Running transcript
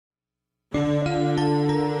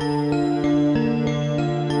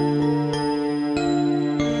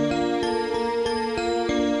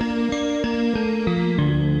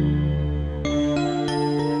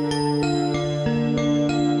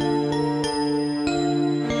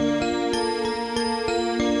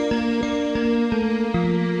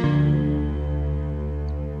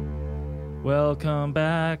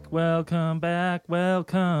welcome back,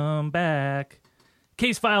 welcome back.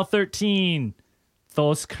 Case file 13.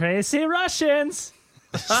 Those crazy Russians.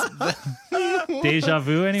 Deja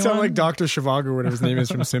vu, anyone? Sound like Dr. Zhivago, whatever his name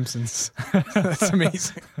is from Simpsons. That's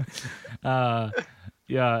amazing.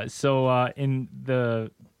 Yeah, so in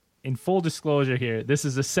full disclosure here, this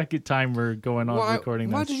is the second time we're going on recording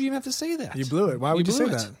this. Why did you even have to say that? You blew it. Why would you say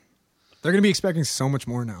that? They're going to be expecting so much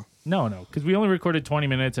more now. No, because we only recorded 20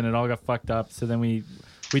 minutes and it all got fucked up. So then we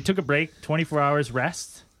took a break, 24 hours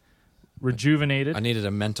rest, rejuvenated. I needed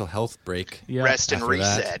a mental health break. Yeah. Rest and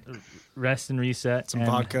reset. Rest and reset. Some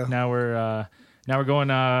vodka. Now we're going.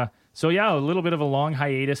 So yeah, a little bit of a long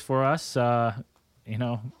hiatus for us. You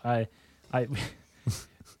know, I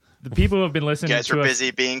the people who have been listening. You guys to were us,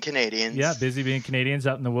 busy being Canadians. Yeah, busy being Canadians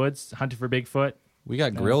out in the woods, hunting for Bigfoot. We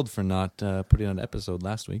got grilled for not putting on an episode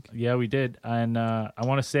last week. Yeah, we did. And I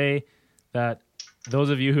want to say that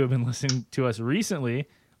those of you who have been listening to us recently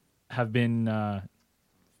have been,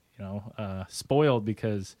 spoiled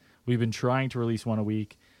because we've been trying to release one a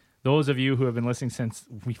week. Those of you who have been listening since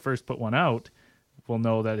we first put one out will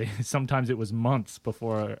know that sometimes it was months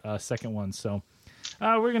before a second one. So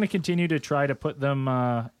we're going to continue to try to put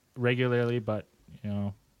them regularly, but,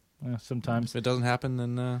 sometimes. If it doesn't happen,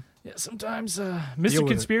 then... Yeah, sometimes Mr.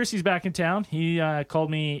 Conspiracy's back in town. He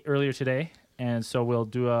called me earlier today, and so we'll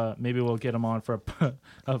do maybe we'll get him on for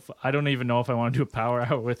I don't even know if I want to do a power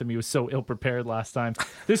hour with him. He was so ill-prepared last time.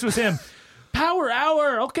 This was him. Power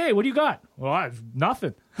hour. Okay, what do you got? Well, I have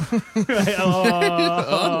nothing.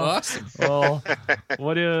 Awesome. Well,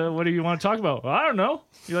 what do you want to talk about? Well, I don't know.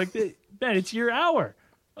 You're like, man, it's your hour.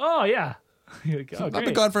 Oh, yeah. Like, oh, I've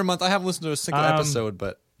been gone for a month. I haven't listened to a single episode,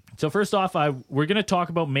 but... So first off, we're going to talk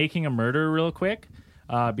about making a murder real quick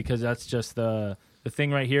because that's just the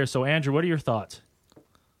thing right here. So, Andrew, what are your thoughts?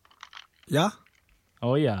 Yeah?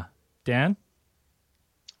 Oh, yeah. Dan?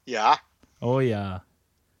 Yeah. Oh, yeah.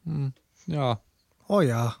 Yeah. Oh,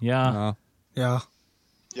 yeah. Yeah. Yeah.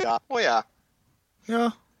 Yeah. Oh, yeah.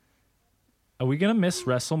 Yeah. Are we going to miss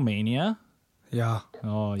WrestleMania? Yeah.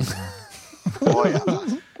 Oh, yeah. Oh,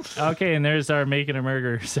 yeah. Okay, and there's our Making a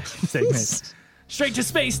Murder segment. Straight to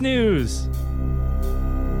space news.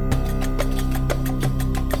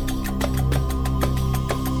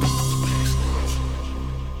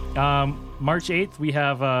 March 8th, we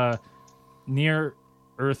have a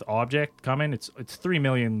near-Earth object coming. It's 3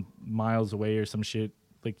 million miles away or some shit.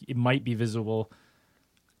 Like, it might be visible.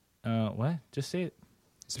 What? Just say it.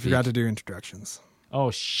 So forgot to do introductions. Oh,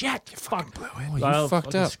 shit. Fuck. Oh, you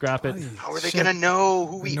fucked up. Scrap it. How are they going to know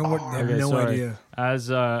who we are? I have no sorry. idea.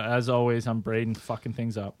 As always, I'm Braden fucking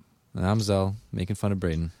things up. And I'm Zell, making fun of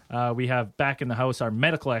Braden. We have back in the house our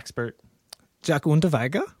medical expert. Jack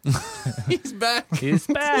Unterweger? He's back. He's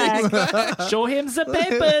back. Show him the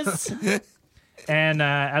papers. And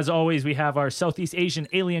as always, we have our Southeast Asian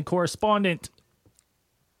alien correspondent.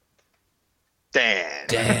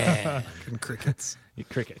 Dan. And crickets.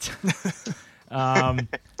 Cricket.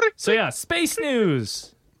 So yeah, space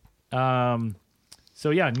news. Near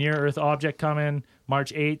Earth object coming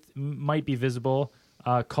March 8th, might be visible.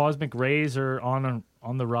 Cosmic rays are on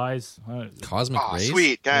the rise. Cosmic rays?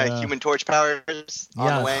 Sweet. Human Torch powers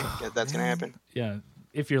on the way. That's going to happen. Yeah,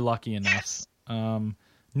 if you're lucky enough. Yes.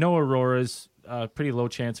 No auroras. Pretty low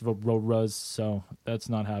chance of auroras, so that's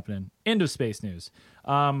not happening. End of space news.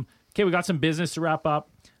 Okay, we got some business to wrap up.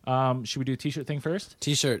 Should we do a T-shirt thing first?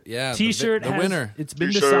 T-shirt, yeah. T-shirt, the winner. It's been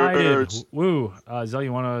T-shirts. decided. Woo. Zell,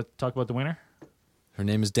 you want to talk about the winner? Her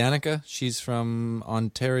name is Danica. She's from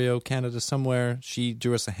Ontario, Canada, somewhere. She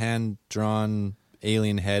drew us a hand-drawn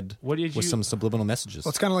alien head with some subliminal messages.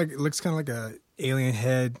 Well, it looks kind of like a alien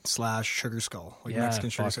head / sugar skull, like Mexican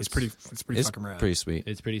sugar skull. It's pretty fucking rad. Pretty sweet.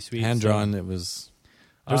 It's pretty sweet. Hand-drawn, it was...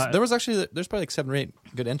 There's probably like 7 or 8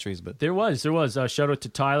 good entries, but there was. Shout out to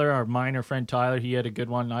Tyler, our minor friend Tyler. He had a good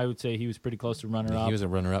one. I would say he was pretty close to runner-up. He was a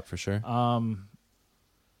runner-up for sure.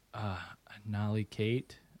 Nolly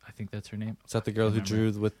Kate, I think that's her name. Is that the girl who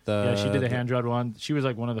drew with the... Yeah, she did the hand-drawn one. She was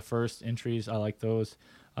like one of the first entries. I like those.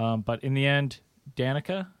 But in the end,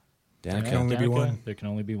 Danica. There can only be one. There can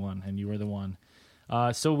only be one, and you were the one.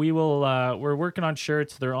 So we will. We're working on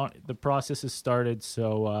shirts. The process has started.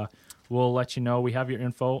 So we'll let you know. We have your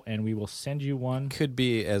info, and we will send you one. Could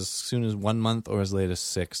be as soon as 1 month or as late as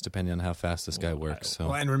 6, depending on how fast this guy works. So.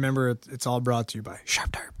 Well, and remember, it's all brought to you by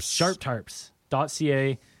Sharp Tarps.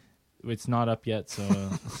 SharpTarps.ca. It's not up yet, so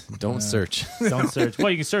don't search. Don't search. Well,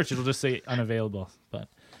 you can search. It'll just say unavailable. But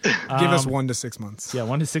give us 1 to 6 months. Yeah,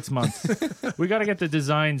 1 to 6 months. We got to get the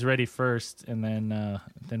designs ready first, and then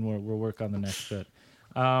we'll work on the next bit.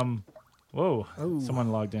 Whoa! Oh. Someone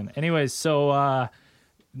logged in. Anyways, so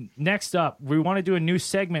Next up, we want to do a new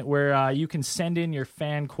segment where you can send in your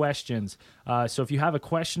fan questions. So if you have a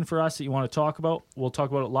question for us that you want to talk about, we'll talk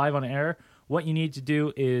about it live on air. What you need to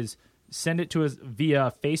do is send it to us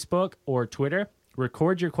via Facebook or Twitter.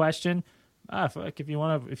 Record your question. If you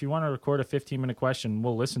want to record a 15-minute question,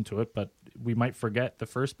 we'll listen to it, but we might forget the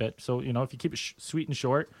first bit. So, if you keep it sweet and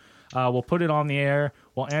short, we'll put it on the air.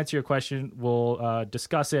 We'll answer your question. We'll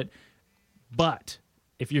discuss it. But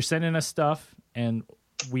if you're sending us stuff and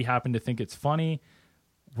we happen to think it's funny,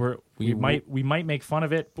 we might make fun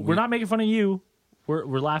of it, but we're not making fun of you.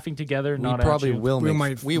 We're laughing together. We probably will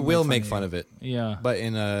make fun of it. Yeah, but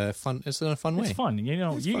in a fun way. It's fun.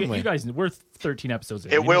 You guys. We're 13 episodes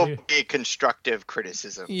in. It will be constructive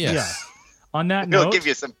criticism. Yes. Yeah. On that note, we'll give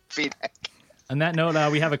you some feedback. On that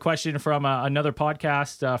note, we have a question from another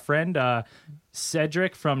podcast friend,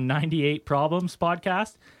 Cedric from 98 Problems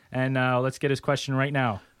podcast, and let's get his question right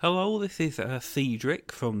now. Hello, this is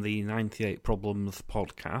Cedric from the 98 Problems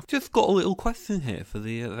podcast. Just got a little question here for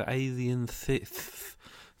the alien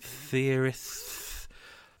theorists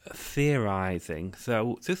theorizing.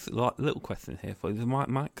 So, just a little question here for the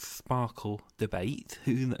Max Sparkle debate.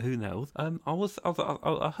 Who knows? I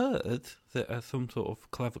heard that some sort of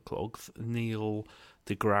clever clogs, Neil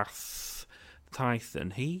deGrasse Tyson,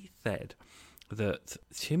 he said that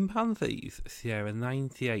chimpanzees share a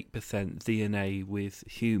 98% DNA with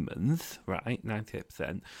humans, right?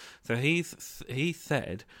 98%. So he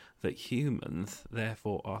said that humans,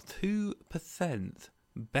 therefore, are 2%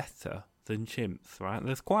 better than chimps, right?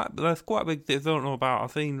 There's quite a big. I don't know about.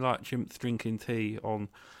 I've seen like chimps drinking tea on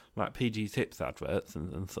like PG Tips adverts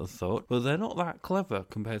and sort, but they're not that clever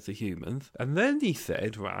compared to humans. And then he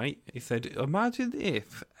said, imagine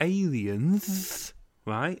if aliens,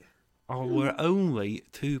 right? We're only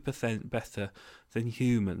 2% better than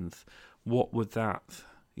humans. What would that,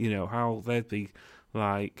 how they'd be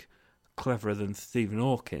like cleverer than Stephen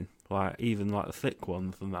Hawking, like even like the thick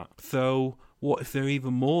ones and that. So what if they're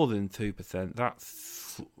even more than 2%?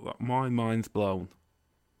 That's my mind's blown.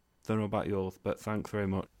 Don't know about yours, but thanks very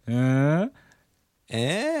much. Oh,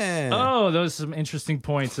 those are some interesting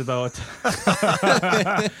points about.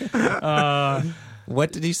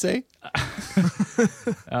 What did he say?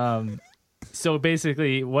 So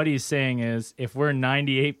basically, what he's saying is, if we're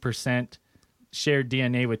 98% shared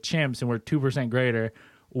DNA with chimps and we're 2% greater,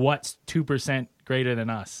 what's 2% greater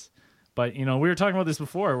than us? But we were talking about this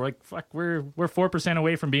before. We're like, fuck, we're 4%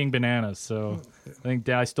 away from being bananas. So I think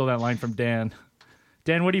I stole that line from Dan.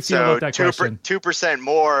 Dan, what do you feel about that question? 2%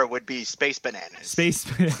 more would be space bananas.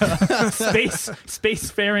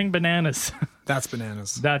 Spacefaring bananas. That's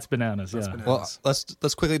bananas. That's bananas. Yeah. Well,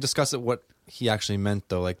 let's quickly discuss what he actually meant,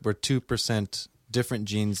 though. Like, we're 2% different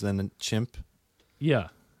genes than a chimp. Yeah,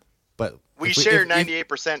 but we share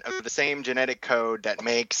 98% of the same genetic code that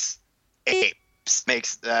makes apes,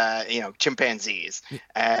 makes chimpanzees.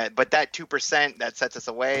 But that 2% that sets us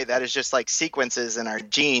away, that is just like sequences in our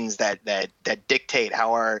genes that dictate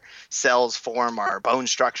how our cells form, our bone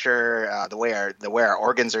structure, the way our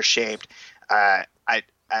organs are shaped.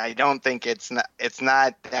 I don't think it's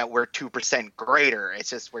not that we're 2% greater. It's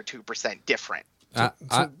just we're 2% different.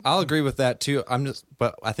 I'll agree with that too.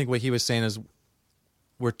 But I think what he was saying is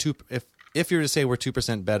if you were to say we're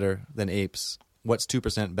 2% better than apes, what's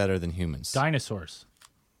 2% better than humans? Dinosaurs.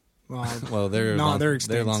 Well, they're extinct,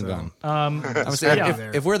 they're long gone. I'm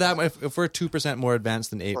saying if we're 2% more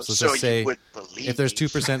advanced than apes, let's just say if there's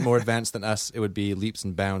 2% more advanced than us, it would be leaps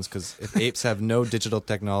and bounds. Because if apes have no digital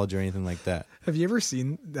technology or anything like that. Have you ever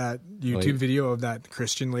seen that YouTube video of that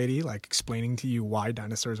Christian lady like explaining to you why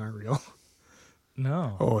dinosaurs aren't real?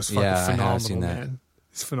 No. Oh, it's fucking phenomenal, I have seen that. Man.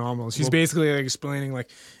 It's phenomenal. She's basically like explaining like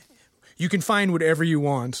you can find whatever you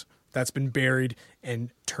want that's been buried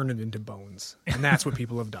and turn it into bones, and that's what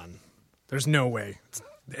people have done. There's no way.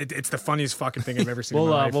 It's the funniest fucking thing I've ever seen.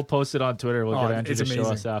 We'll post it on Twitter. We'll get Andrew to show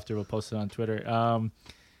us after. We'll post it on Twitter.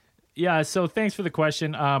 Yeah. So thanks for the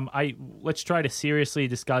question. Let's try to seriously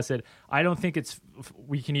discuss it. I don't think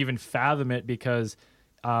we can even fathom it because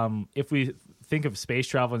if we think of space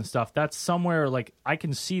travel and stuff, that's somewhere like I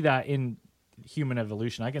can see that in human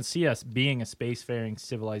evolution. I can see us being a spacefaring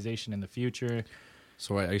civilization in the future.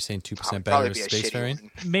 So are you saying 2% better is spacefaring?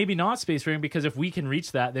 Maybe not spacefaring, because if we can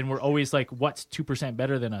reach that, then we're always like, what's 2%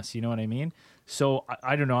 better than us? You know what I mean? So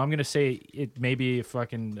I don't know. I'm going to say it maybe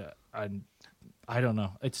fucking, I don't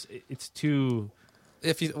know. It's too...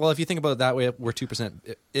 If you think about it that way, we're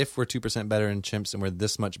 2%. If we're 2% better than chimps and we're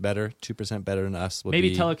this much better, 2% better than us would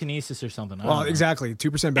maybe telekinesis or something. Well, exactly.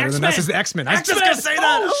 2% better than us is the X-Men. I was just gonna say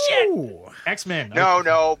that. Oh shit! X-Men.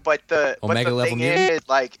 No, but the Omega but the level thing is,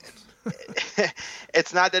 like,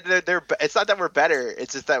 it's not that they're it's not that we're better.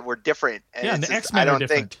 It's just that we're different. And the X-Men I don't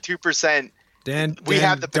think 2%. Dan, we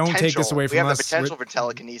have the potential. Don't take this away from us. We have the potential for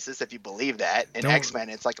telekinesis if you believe that. In X-Men,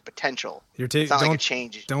 it's like a potential. It's not like a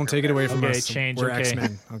change. Don't take it away from us. We're okay.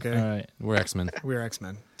 X-Men. Okay. All right. We're X-Men. We're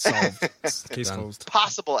X-Men. Solved. Case closed.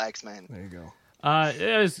 Possible X-Men. There you go.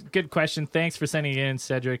 It was a good question. Thanks for sending it in,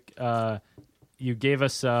 Cedric. You gave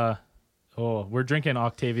us. We're drinking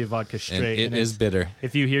Octavia vodka straight. And it is bitter.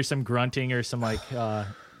 If you hear some grunting or some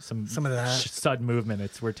some of that sudden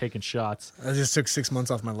movement, we're taking shots. I just took 6 months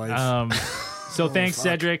off my life. So thanks,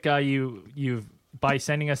 Cedric. You've by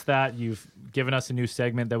sending us that, you've given us a new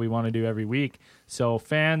segment that we want to do every week. So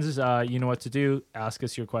fans, you know what to do. Ask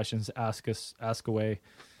us your questions. Ask away.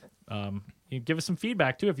 You give us some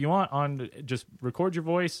feedback too if you want. Just record your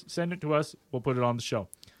voice, send it to us. We'll put it on the show.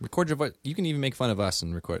 Record your voice. You can even make fun of us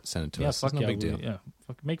and send it to us. It's no big deal.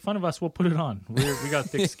 Make fun of us. We'll put it on. We got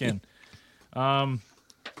thick skin.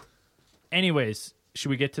 Anyways, should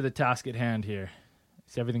we get to the task at hand here?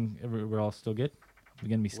 Is everything? We're all still good? We're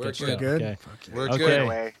gonna be sketched up. Good. Okay. We're good.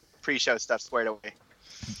 Away. Pre-show stuff squared away.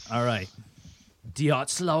 All right.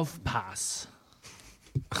 Dyatlov Pass.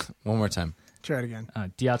 One more time. Try it again.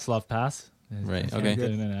 Dyatlov Pass. Right. Okay.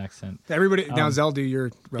 In an accent. Everybody now, Zell, do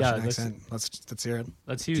your Russian accent. Let's hear it.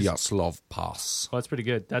 Let's use Dyatlov Pass. Oh, that's pretty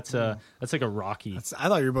good. That's like a Rocky. I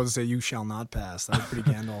thought you were about to say "You shall not pass." That was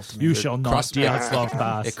pretty Gandalf to me. You shall not Dyatlov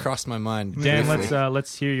Pass. It crossed my mind. Dan,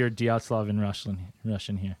 let's hear your Dyatlov in Russian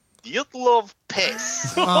here. Dyatlov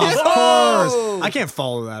Pass. Of course. I can't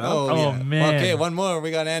follow that up. Oh man. Okay, one more.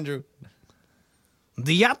 We got Andrew.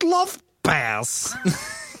 Dyatlov Pass.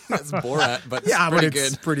 That's Borat, but yeah, pretty but it's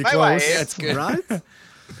good. Pretty close. Yeah, it's good. Right?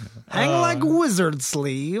 Hang like wizard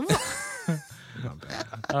sleeve.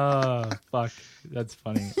 Fuck. That's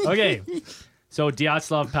funny. Okay. So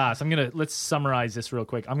Dyatlov Pass. Let's summarize this real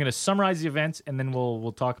quick. I'm gonna summarize the events and then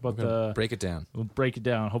we'll talk about break it down. We'll break it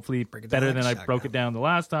down. Hopefully better than I broke it down the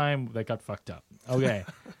last time. That got fucked up. Okay.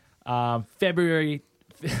 February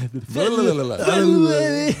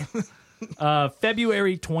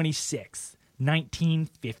 26th,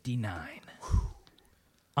 1959.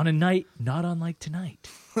 On a night not unlike tonight.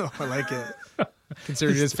 Oh, I like it.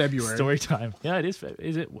 Considering it is February. Story time. Yeah, it is.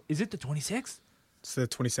 Is it the 26th? It's the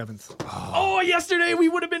 27th. Oh, yesterday we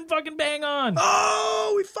would have been fucking bang on.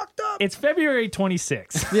 Oh, we fucked up. It's February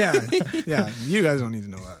 26th. Yeah. You guys don't need to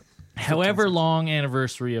know that. However long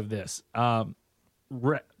anniversary of this, the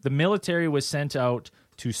military was sent out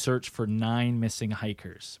to search for 9 missing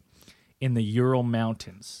hikers in the Ural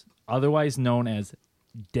Mountains, otherwise known as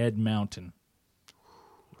Dead Mountain.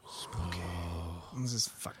 Spooky. This is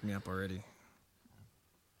fucking me up already.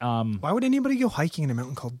 Why would anybody go hiking in a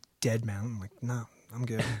mountain called Dead Mountain? Like, no, I'm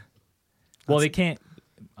good. Well, they can't.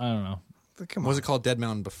 I don't know. Come on. Was it called Dead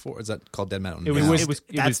Mountain before? Is that called Dead Mountain? It was.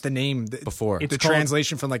 That's the name. Before. The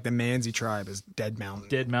translation from like the Mansi tribe is Dead Mountain.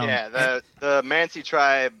 Dead Mountain. Yeah, the Mansi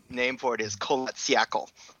tribe name for it is Kolatsiakal,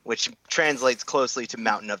 which translates closely to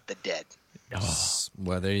Mountain of the Dead. Oh.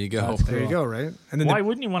 Well, there you go. There you go, right? And then why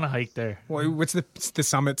wouldn't you want to hike there? Well, what's the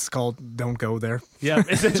summit's called? Don't go there. Yeah,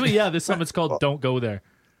 essentially, the summit's called Don't Go There.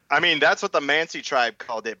 I mean, that's what the Mansi tribe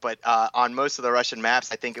called it, but on most of the Russian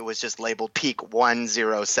maps, I think it was just labeled Peak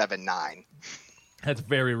 1079. That's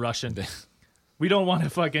very Russian. We don't want to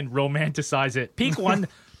fucking romanticize it. Peak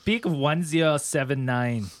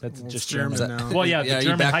 1079. That's just German now. Well, the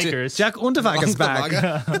German hikers. Jack Unterweger is back.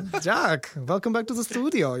 Jack, welcome back to the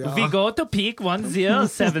studio. Yeah. We go to Peak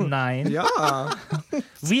 1079. Yeah.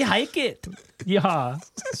 We hike it. Yeah.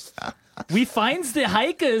 We find the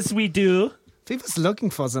hikers, we do. We was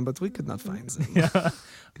looking for them, but we could not find them. Yeah.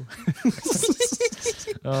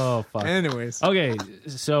 Oh, fuck. Anyways. Okay,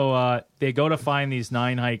 so they go to find these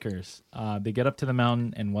 9 hikers. They get up to the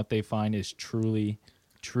mountain, and what they find is truly,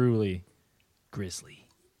 truly grisly.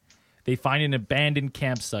 They find an abandoned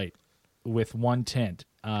campsite with one tent.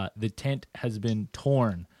 The tent has been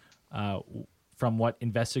torn from what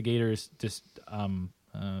investigators decide.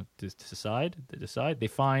 They're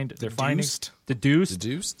finding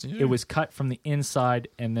deduced. Yeah. It was cut from the inside,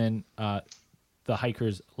 and then the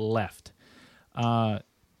hikers left.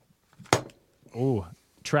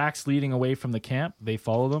 Tracks leading away from the camp. They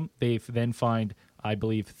follow them. They then find, I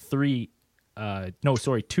believe, 2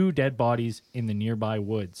 dead bodies in the nearby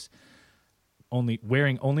woods.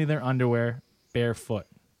 Wearing only their underwear, barefoot.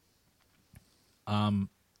 300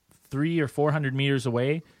 or 400 meters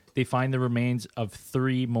away, they find the remains of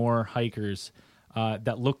 3 more hikers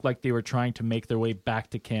that look like they were trying to make their way back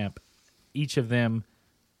to camp. Each of them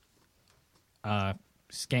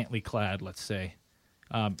scantily clad, let's say,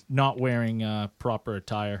 not wearing proper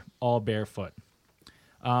attire, all barefoot.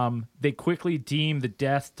 They quickly deemed the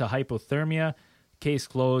death to hypothermia. Case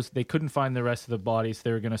closed. They couldn't find the rest of the bodies.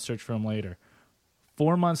 They were going to search for them later.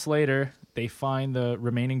 4 months later, they find the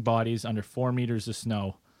remaining bodies under 4 meters of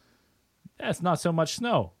snow. That's not so much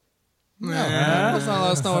snow. That's not a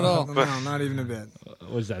lot of snow at all. No, not even a bit.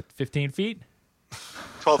 What is that, 15 feet?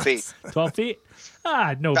 12 feet. 12 feet?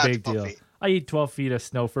 No About big deal. feet. I eat 12 feet of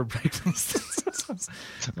snow for breakfast.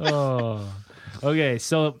 Oh. Okay,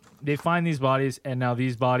 so they find these bodies, and now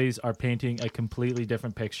these bodies are painting a completely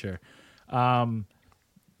different picture.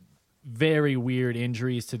 Very weird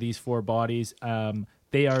injuries to these 4 bodies.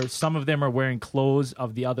 Some of them are wearing clothes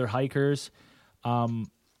of the other hikers.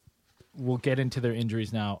 We'll get into their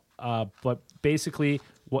injuries now. But basically,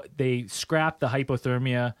 what they scrapped the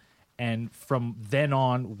hypothermia, and from then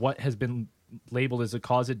on, what has been labeled as a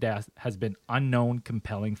cause of death has been unknown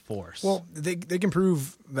compelling force. Well, they can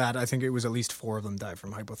prove that. I think it was at least 4 of them died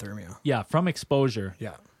from hypothermia. Yeah, from exposure.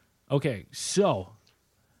 Yeah. Okay, so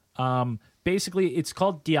basically it's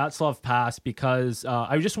called Dyatlov Pass because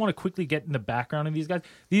I just want to quickly get in the background of these guys.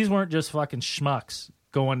 These weren't just fucking schmucks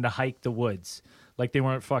going to hike the woods. Like, they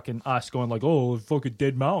weren't fucking us going like, oh, fucking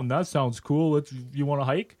Dead Mountain, that sounds cool. You want to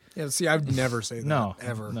hike? Yeah, see, I would never say that. No.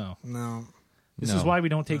 Ever. No. This is why we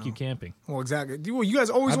don't take you camping. Well, exactly. Well, you guys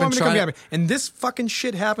always want me to come camping. And this fucking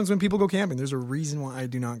shit happens when people go camping. There's a reason why I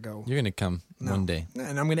do not go. You're going to come one day.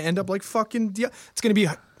 And I'm going to end up like fucking... Yeah, it's going to be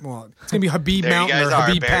Habib Mountain or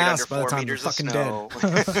Habib Pass by the time you're fucking dead.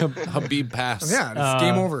 Habib Pass. Yeah, it's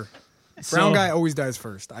game over. Brown guy always dies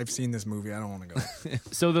first. I've seen this movie. I don't want to go.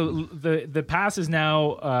 So the pass is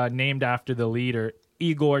now named after the leader,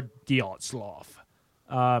 Igor Dyatlov.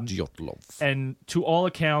 And to all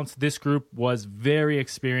accounts, this group was very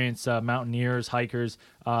experienced mountaineers, hikers,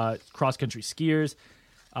 cross-country skiers.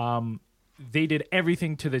 They did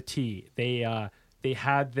everything to the T. They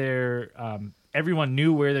had their... everyone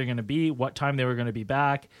knew where they're going to be, what time they were going to be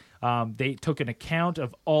back. They took an account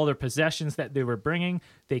of all their possessions that they were bringing.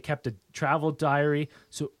 They kept a travel diary.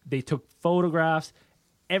 So they took photographs,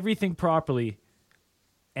 everything properly.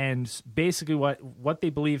 And basically what they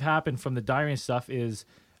believe happened from the diary and stuff is,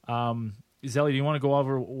 Zelly, do you want to go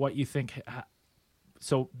over what you think?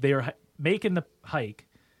 So they were making the hike.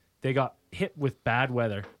 They got hit with bad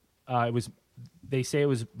weather. They say it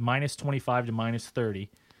was minus 25 to minus 30,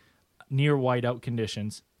 near whiteout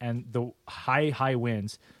conditions, and the high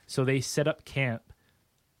winds. So they set up camp,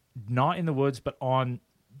 not in the woods, but on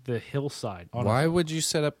the hillside. Why would you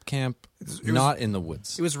set up camp not in the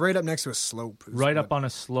woods? It was right up next to a slope. Right up on a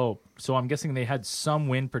slope. So I'm guessing they had some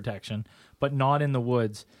wind protection, but not in the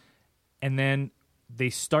woods. And then they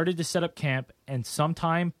started to set up camp, and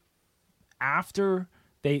sometime after,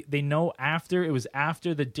 they know after, it was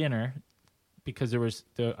after the dinner, because there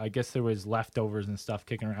was leftovers and stuff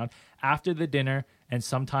kicking around. After the dinner and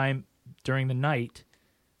sometime during the night,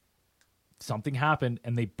 something happened,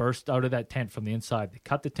 and they burst out of that tent from the inside. They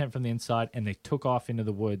cut the tent from the inside, and they took off into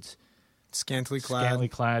the woods, scantily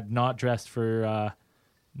clad, not dressed for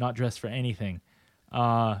anything.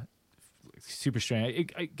 Super strange.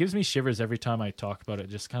 It gives me shivers every time I talk about it.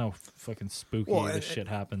 Just kind of fucking spooky. This shit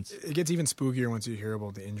happens. It gets even spookier once you hear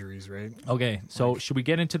about the injuries, right? Okay, so should we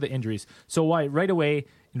get into the injuries? So right away,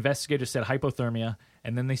 investigators said hypothermia,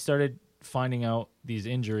 and then they started finding out these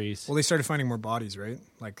injuries. Well, they started finding more bodies, right?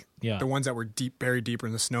 Like, the ones that were buried deeper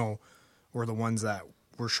in the snow were the ones that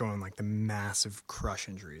were showing like the massive crush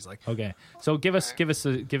injuries. Like, okay, so give us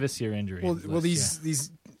your injury. Well,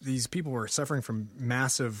 these people were suffering from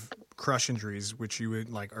massive crush injuries, which you would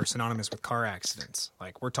like are synonymous with car accidents.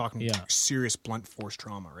 Like, we're talking serious blunt force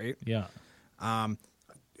trauma, right? Yeah. And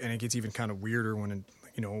it gets even kind of weirder when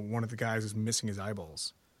one of the guys is missing his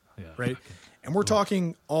eyeballs. Yeah. Right. And we're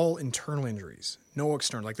talking all internal injuries, no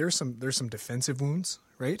external. Like, there's some defensive wounds,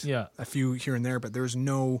 right? Yeah. A few here and there, but there's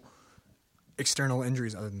no external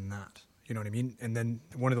injuries other than that. You know what I mean? And then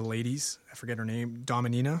one of the ladies, I forget her name,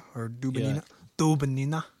 Dominina or Dubinina. Yeah.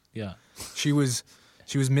 Dubinina. Yeah. She was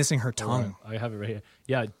missing her tongue. I have it right here.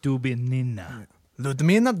 Yeah, Dubinina.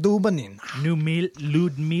 Ludmila Dubinina.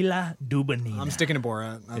 Ludmila Dubinina. I'm sticking to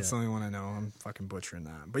Borat. That's the only one I know. I'm fucking butchering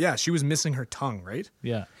that. But yeah, she was missing her tongue, right?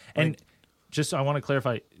 Yeah. And just, I want to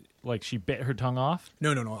clarify, like, she bit her tongue off?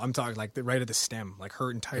 No. I'm talking like right at the stem. Like,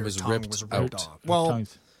 her entire tongue was ripped out. off. Well,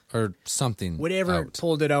 or something. Whatever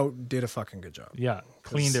pulled it out did a fucking good job. Yeah.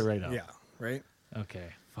 Cleaned it right up. Yeah. Right? Okay.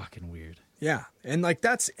 Fucking weird. Yeah, and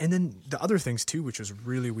and then the other things too, which was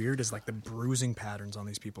really weird, is like the bruising patterns on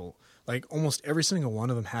these people. Like, almost every single one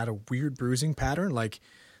of them had a weird bruising pattern. Like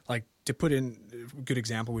to put in a good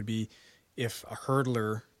example would be if a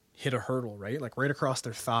hurdler hit a hurdle, right? Like right across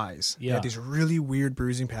their thighs. Yeah. They had these really weird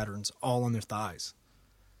bruising patterns all on their thighs.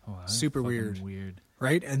 Super weird.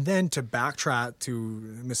 Right? And then to backtrack to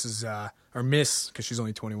Miss, because she's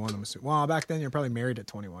only 21. I'm assuming. Well, back then you're probably married at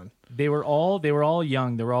 21. They were all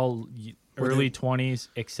young. They were all early 20s,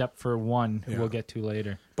 except for one who we'll get to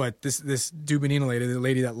later. But this Dubonina lady, the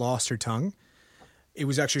lady that lost her tongue, it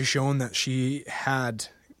was actually shown that she had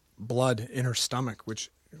blood in her stomach, which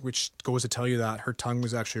goes to tell you that her tongue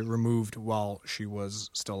was actually removed while she was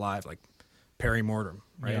still alive, like peri-mortem,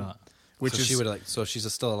 right? Yeah. Which so she would so if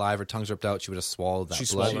she's still alive, her tongue's ripped out, she would have swallowed that blood. She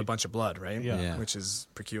swallowed a bunch of blood, right? Yeah. Which is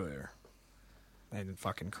peculiar and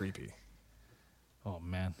fucking creepy. Oh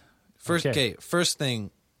man. First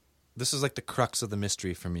thing, this is like the crux of the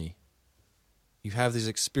mystery for me. You have these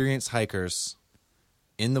experienced hikers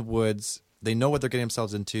in the woods. They know what they're getting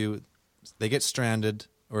themselves into. They get stranded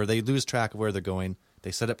or they lose track of where they're going.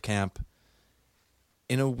 They set up camp.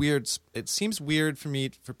 It seems weird for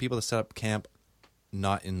me for people to set up camp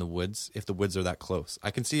not in the woods if the woods are that close.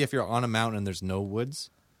 I can see if you're on a mountain and there's no woods.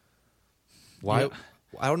 Why? Yeah.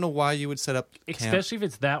 I don't know why you would set up camp. Especially if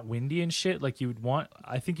it's that windy and shit. Like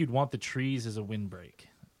I think you'd want the trees as a windbreak.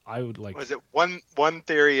 I would like. Was it one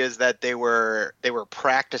theory is that they were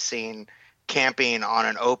practicing camping on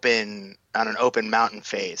an open mountain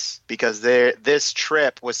face because this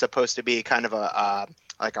trip was supposed to be kind of a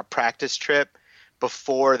practice trip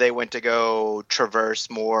before they went to go traverse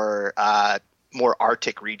more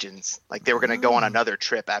Arctic regions. Like they were going to go on another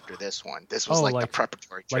trip after this one. This was like the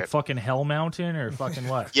preparatory trip. Like fucking Hell Mountain or fucking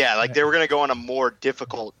what? Yeah, like they were going to go on a more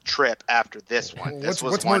difficult trip after this one. This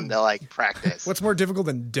was one to like practice. What's more difficult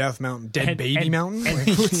than Death Mountain? Dead Baby Mountain?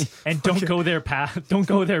 And don't go there don't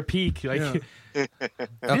go there peak. Like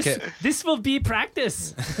okay. This will be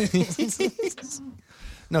practice.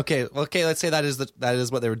 Okay, let's say that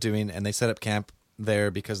is what they were doing and they set up camp there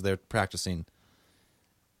because they're practicing.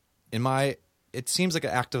 It seems like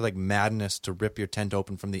an act of like madness to rip your tent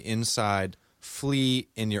open from the inside, flee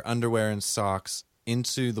in your underwear and socks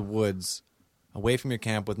into the woods, away from your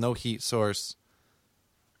camp with no heat source,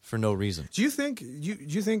 for no reason. Do you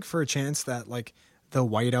think for a chance that like the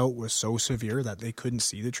whiteout was so severe that they couldn't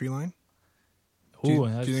see the tree line? Do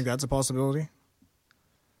you think that's a possibility?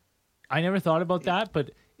 I never thought about that,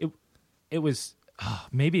 but it was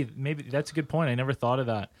maybe that's a good point. I never thought of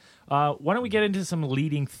that. Why don't we get into some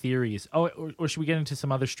leading theories? Oh, or should we get into some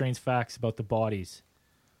other strange facts about the bodies?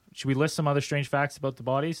 Should we list some other strange facts about the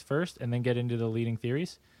bodies first and then get into the leading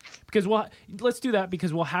theories? Because let's do that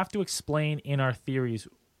because we'll have to explain in our theories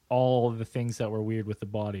all of the things that were weird with the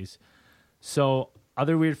bodies. So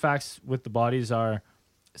other weird facts with the bodies are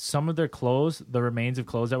some of their clothes, the remains of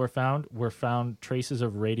clothes that were found traces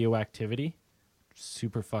of radioactivity.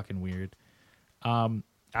 Super fucking weird.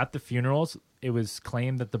 At the funerals, it was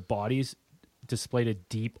claimed that the bodies displayed a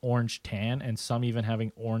deep orange tan and some even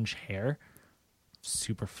having orange hair.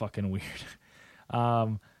 Super fucking weird.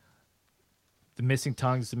 The missing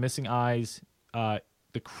tongues, the missing eyes, the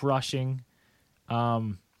crushing. At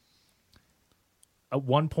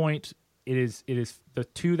one point, it is the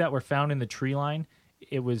two that were found in the tree line.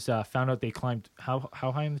 It was found out they climbed how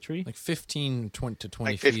high in the tree? Like 15 to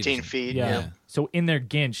 20 like feet. 15 feet. Yeah. So in their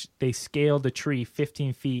ginch, they scaled the tree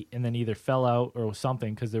 15 feet and then either fell out or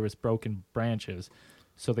something because there was broken branches.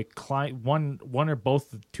 So they climbed one or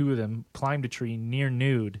both, two of them climbed a tree near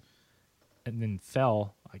nude, and then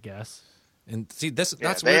fell. I guess. And see, that's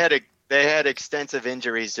they had extensive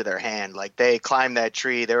injuries to their hand. Like they climbed that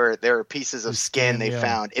tree. There were pieces of skin they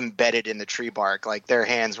found embedded in the tree bark. Like their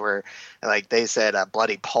hands were, like they said, a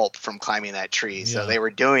bloody pulp from climbing that tree. Yeah. So they were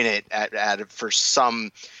doing it for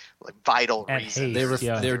some like vital reason. They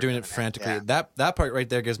were doing it frantically. Yeah. That part right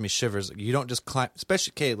there gives me shivers. You don't just climb.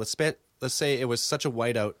 Especially, okay, let's say it was such a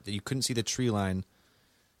whiteout that you couldn't see the tree line.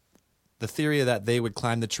 The theory that they would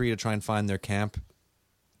climb the tree to try and find their camp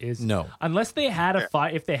is no. Unless they had a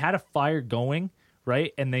fire. If they had a fire going,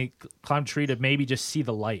 right, and they climbed a tree to maybe just see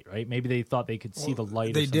the light, right? Maybe they thought they could see the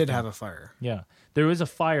light. They did have a fire. Yeah, there was a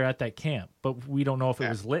fire at that camp, but we don't know if it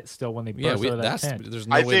was lit still when they burst out of that tent. There's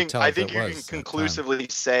no way to tell. I think you can conclusively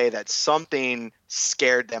say that something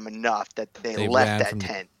scared them enough that they left that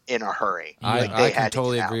tent in a hurry. I can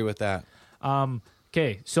totally agree with that.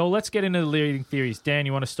 Okay, so let's get into the leading theories. Dan,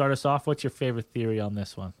 you want to start us off? What's your favorite theory on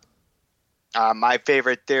this one? My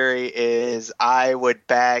favorite theory is I would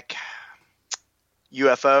back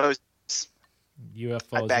UFOs.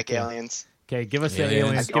 I'd back aliens. Okay, give us the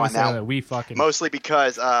aliens. Give us that. We fucking mostly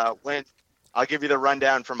because when I'll give you the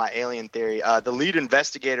rundown for my alien theory. The lead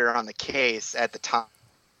investigator on the case at the time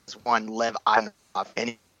was one Lev Ivanov, and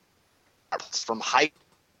he from hikers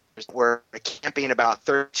were camping about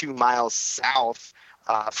 32 miles south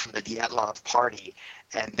from the Dyatlov party,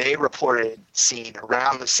 and they reported seeing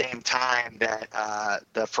around the same time that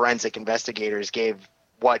the forensic investigators gave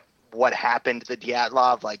what happened to the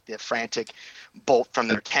Dyatlov, like the frantic bolt from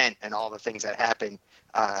their tent and all the things that happened.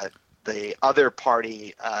 The other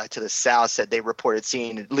party to the south said they reported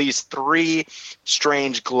seeing at least 3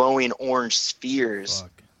 strange glowing orange spheres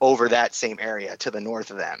over that same area to the north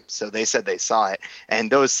of them. So they said they saw it. And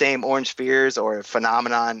those same orange spheres or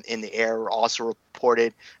phenomenon in the air were also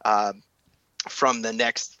reported for the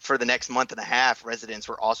next month and a half. Residents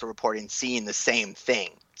were also reporting seeing the same thing,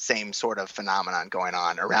 same sort of phenomenon going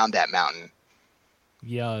on around that mountain.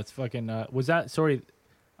 Yeah, it's fucking... was that... Sorry...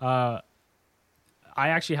 I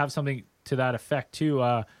actually have something to that effect too.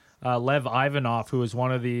 Lev Ivanov, who was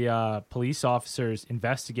one of the police officers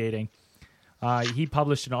investigating, he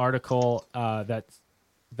published an article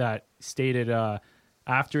that stated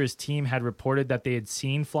after his team had reported that they had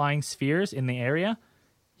seen flying spheres in the area,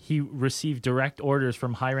 he received direct orders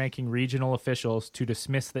from high-ranking regional officials to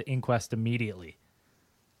dismiss the inquest immediately.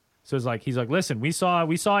 So it's like he's like, "Listen, we saw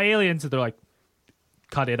aliens," and they're like,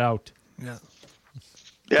 "Cut it out." Yeah.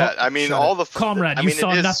 Yeah, I mean, all the comrade. I mean, you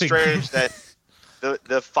saw it is nothing. Strange that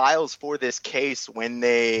the files for this case, when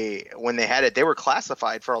they had it, they were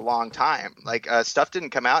classified for a long time. Like stuff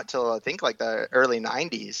didn't come out till I think like the early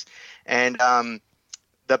 '90s, and the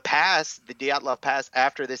Dyatlov Pass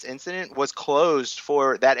after this incident was closed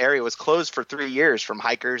for that area was closed for 3 years from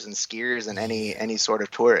hikers and skiers and any sort of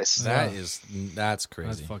tourists. That's crazy.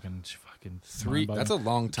 That's fucking 3. That's a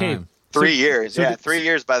long time. 3 years, 3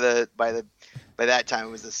 years by that time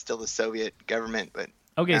it was still the Soviet government. But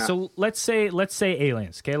okay, so let's say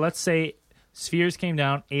aliens. Okay, let's say spheres came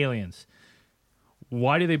down, aliens.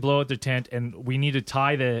 Why do they blow out their tent? And we need to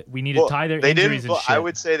tie their injuries and shit. I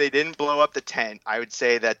would say they didn't blow up the tent. I would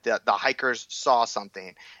say that the hikers saw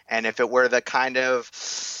something, and if it were the kind of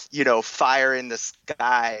fire in the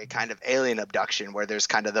sky kind of alien abduction where there's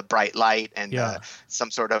kind of the bright light and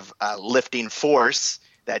some sort of lifting force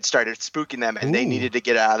that started spooking them, and they needed to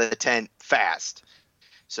get out of the tent fast.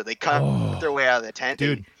 So they cut their way out of the tent,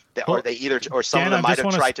 dude. Some of them might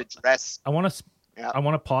have tried to dress. I want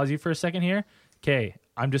to pause you for a second here. Okay,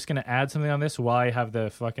 I'm just going to add something on this while I have the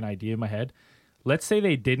fucking idea in my head. Let's say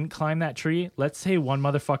they didn't climb that tree. Let's say one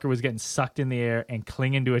motherfucker was getting sucked in the air and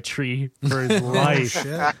clinging to a tree for his life,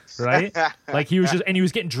 right? Like he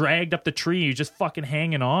was getting dragged up the tree. He was just fucking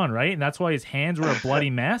hanging on, right? And that's why his hands were a bloody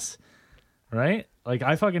mess, right? Like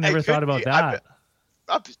I fucking never thought about that.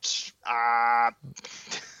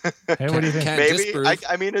 Hey, what do you think? Maybe.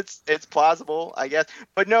 I mean, it's plausible, I guess.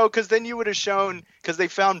 But no, because then you would have shown, because they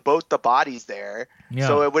found both the bodies there. Yeah.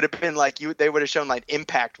 So it would have been like they would have shown like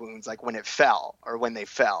impact wounds, like when it fell or when they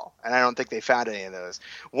fell. And I don't think they found any of those.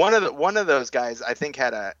 One of those guys, I think,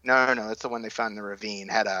 had a no. That's the one they found in the ravine.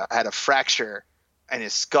 Had a fracture in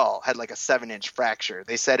his skull. Had like a 7-inch fracture.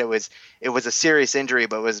 They said it was a serious injury,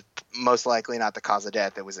 but was most likely not the cause of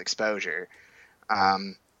death. It was exposure.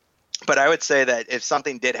 But I would say that if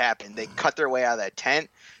something did happen, they cut their way out of that tent.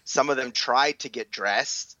 Some of them tried to get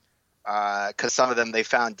dressed because some of them they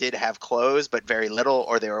found did have clothes, but very little,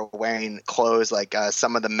 or they were wearing clothes like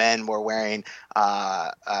some of the men were wearing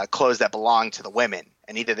clothes that belonged to the women.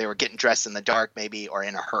 And either they were getting dressed in the dark maybe or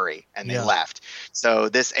in a hurry, and they left. So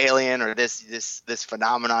this alien or this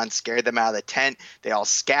phenomenon scared them out of the tent. They all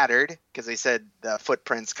scattered because they said the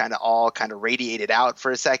footprints kind of radiated out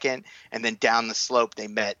for a second, and then down the slope they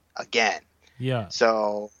met again. Yeah.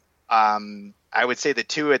 So I would say the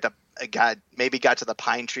two got to the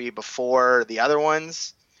pine tree before the other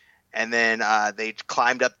ones, and then they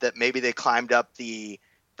climbed up the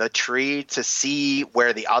tree to see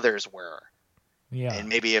where the others were. Yeah. And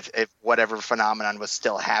maybe if whatever phenomenon was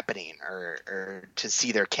still happening or to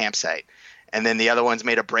see their campsite. And then the other ones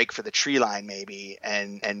made a break for the tree line maybe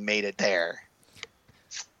and made it there.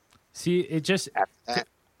 See, it just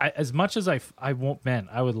as much as I won't, man,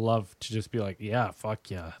 I would love to just be like, yeah,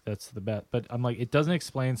 fuck yeah, that's the bet. But I'm like, it doesn't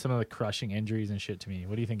explain some of the crushing injuries and shit to me.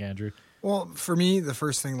 What do you think, Andrew? Well, for me, the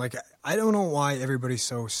first thing, like, I don't know why everybody's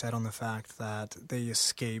so set on the fact that they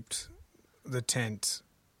escaped the tent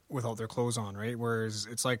without their clothes on, right? Whereas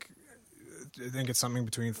it's like, I think it's something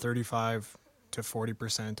between 35 to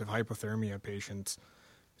 40% of hypothermia patients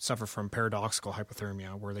suffer from paradoxical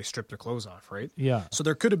hypothermia where they strip their clothes off, right? Yeah. So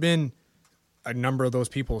there could have been a number of those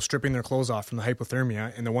people stripping their clothes off from the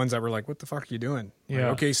hypothermia, and the ones that were like, what the fuck are you doing? Yeah.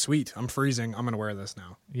 Like, okay, sweet. I'm freezing. I'm going to wear this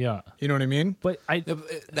now. Yeah. You know what I mean? But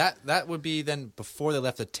that would be then before they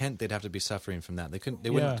left the tent, they'd have to be suffering from that. They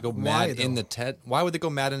wouldn't go mad in the tent. Why would they go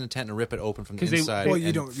mad in the tent and rip it open from the inside?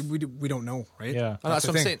 We don't know, right? Yeah. That's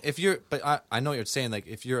what I'm saying. If you're, but I know what you're saying. Like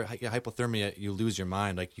if you're hypothermia, you lose your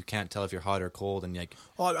mind. Like you can't tell if you're hot or cold, and like.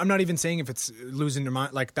 Well, I'm not even saying if it's losing your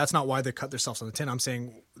mind. Like that's not why they cut themselves on the tent. I'm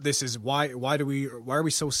saying this is why are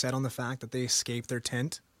we so set on the fact that they escaped their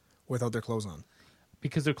tent without their clothes on?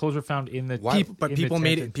 Because their clothes were found in the people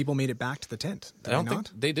made it. People made it back to the tent. I don't think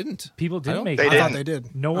they didn't. People didn't make it. I thought they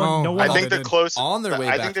did. No one. I think the closest on their way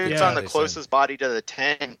back. I think it's on the closest body to the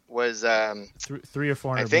tent was 300 or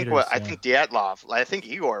 400 I think meters. I think Dyatlov. I think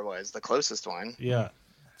Igor was the closest one. Yeah.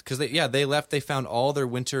 Because they left. They found all their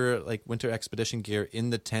winter expedition gear in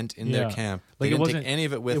the tent in their camp. They didn't take any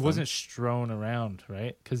of it with them. It wasn't strewn around,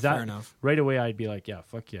 right? Because that right away I'd be like, yeah,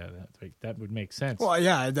 fuck yeah, that would make sense. Well,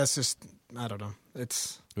 yeah, that's just I don't know.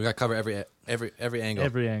 We got to cover every angle.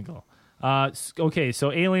 Every angle. Okay,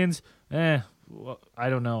 so aliens. Well, I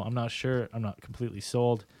don't know. I'm not sure. I'm not completely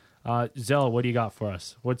sold. Zella, what do you got for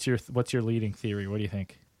us? What's your leading theory? What do you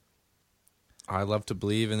think? I love to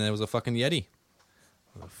believe, and it was a fucking Yeti.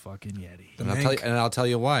 A fucking Yeti. And I'll tell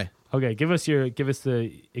you why. Okay,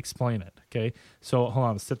 explain it. Okay, so hold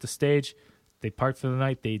on, let's set the stage. They parked for the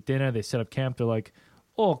night. They eat dinner. They set up camp. They're like,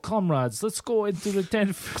 "Oh, comrades, let's go into the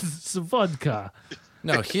tent for some vodka."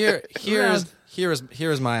 No, here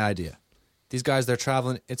is my idea. These guys, they're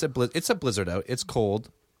traveling. It's a blizzard out. It's cold.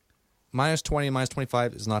 -20,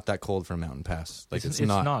 -25 is not that cold for a mountain pass. Like it's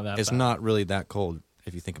not that. It's bad. Not really that cold.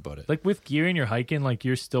 If you think about it, like with gear and you're hiking, like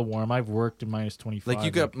you're still warm. I've worked in -25. Like you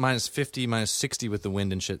got -50, -60 with the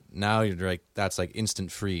wind and shit. Now you're like that's like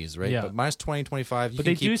instant freeze, right? Yeah. But -20, -25. But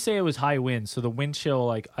they do say it was high wind, so the wind chill.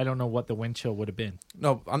 Like I don't know what the wind chill would have been.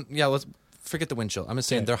 No, let's forget the wind chill. I'm just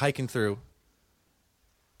saying they're hiking through,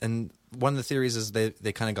 and one of the theories is they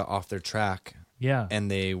kind of got off their track. Yeah. And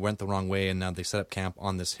they went the wrong way, and now they set up camp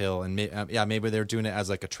on this hill. And maybe they're doing it as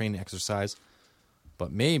like a training exercise,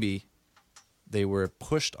 but maybe. They were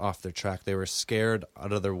pushed off their track. They were scared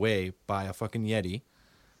out of their way by a fucking Yeti.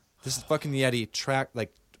 This fucking Yeti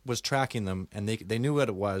was tracking them, and they knew what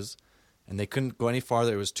it was, and they couldn't go any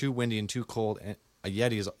farther. It was too windy and too cold. And a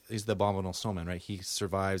Yeti is the abominable snowman, right? He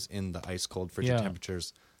survives in the ice cold, frigid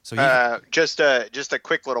temperatures. So just a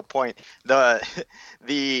quick little point. The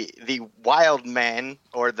wild men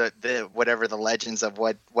or the whatever the legends of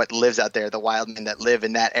what lives out there, the wild men that live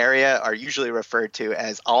in that area are usually referred to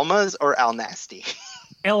as Almas or Al Nasty.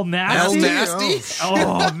 El Nasty?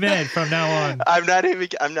 Oh man, from now on. I'm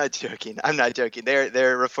not joking.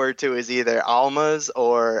 They're referred to as either Almas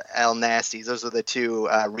or El Nasties. Those are the two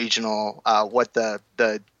regional what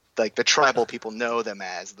the tribal people know them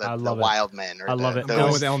as, the wild men. Or I love it.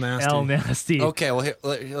 Go with El Nasty. El Nasty. Okay, well,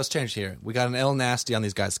 let's change here. We got an El Nasty on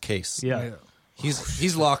these guys' case. Yeah.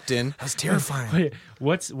 He's locked in. That's terrifying. Wait,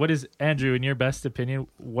 what is, Andrew, in your best opinion,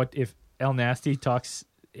 what if El Nasty talks,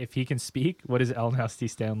 if he can speak, what does El Nasty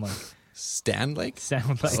sound like? Sound like?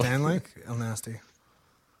 El Nasty.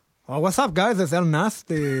 Oh, what's up, guys? It's El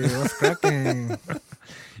Nasty. What's cracking?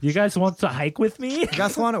 You guys want to hike with me?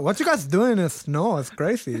 What you guys doing in the snow? It's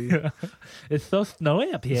crazy. It's so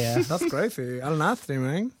snowy up here. That's crazy. El Nasty,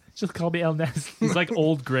 man. Just call me El Nasty. He's like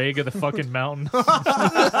old Greg of the fucking mountain.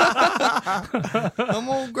 I'm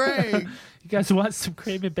old Greg. You guys want some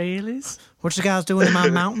creamy Baileys? What you guys doing in my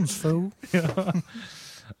mountains, fool?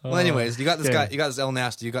 Well, anyways, you got this guy. You got this El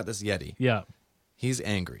Nasty. You got this Yeti. Yeah. He's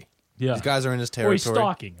angry. Yeah. These guys are in his territory. Or he's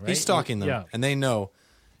stalking, right? He's stalking them, yeah. and they know.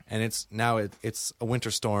 And it's a winter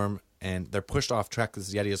storm, and they're pushed off track.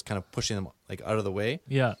 This Yeti is kind of pushing them like out of the way.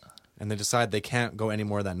 Yeah. And they decide they can't go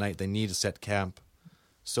anymore that night. They need to set camp.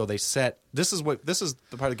 So they set. This is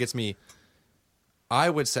the part that gets me. I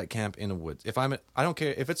would set camp in a woods. I don't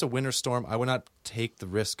care if it's a winter storm. I would not take the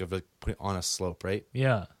risk of putting it on a slope, right?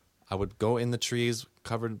 Yeah. I would go in the trees,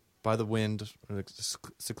 covered by the wind,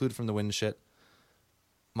 secluded from the wind and shit.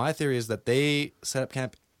 My theory is that they set up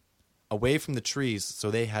camp away from the trees, so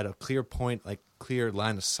they had a clear point, like clear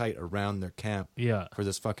line of sight around their camp. Yeah. For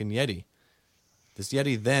this fucking Yeti. This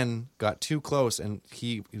Yeti then got too close, and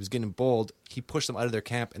he was getting bold. He pushed them out of their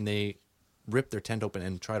camp, and they ripped their tent open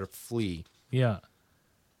and tried to flee. Yeah.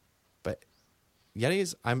 But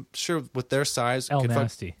Yetis, I'm sure with their size, El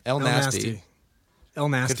Nasty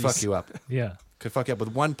could fuck you up. Yeah. Could fuck you up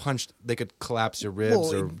with one punch. They could collapse your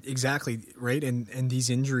ribs. Exactly, right? And these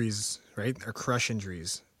injuries, right, are crush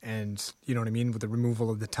injuries. And you know what I mean, with the removal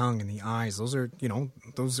of the tongue and the eyes, those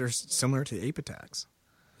are similar to ape attacks.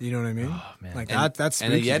 You know what I mean? Oh, man. Like that's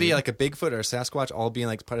spooky, and a Yeti, dude. like a Bigfoot or a Sasquatch, all being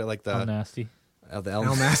like part of like the El Nasty. The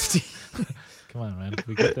El Nasty. Come on, man.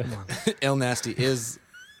 We get that. El Nasty is.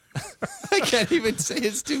 I can't even say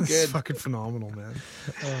it's too good. It's fucking phenomenal, man.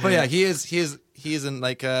 But yeah, he's in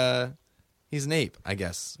like he's an ape, I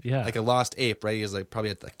guess. Yeah, like a lost ape, right? He's like probably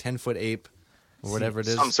a 10-foot ape or whatever it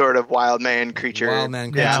is. Some sort of wild man creature. Wild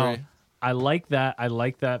man creature. Now, I like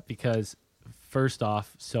that because first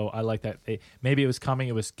off, so I like that maybe it was coming,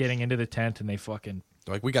 it was getting into the tent, and they fucking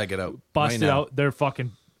like we gotta get out, busted out. They're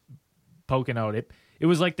fucking poking out. It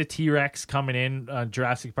was like the T-Rex coming in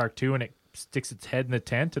Jurassic Park 2, and it sticks its head in the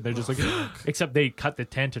tent, and they're just like, except they cut the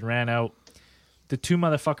tent and ran out. The two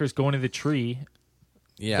motherfuckers go into the tree.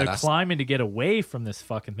 Yeah, they're climbing to get away from this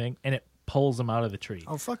fucking thing, and it pulls them out of the tree.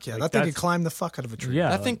 Oh fuck yeah! Like that thing could climb the fuck out of a tree.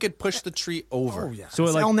 Yeah, that thing could push the tree over. Oh yeah, so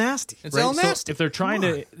it's El Nasty. It's El Nasty. So if they're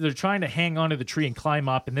trying to hang onto the tree and climb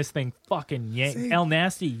up, and this thing fucking El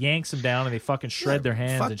Nasty yanks them down, and they fucking shred their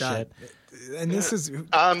hands and shit. And this is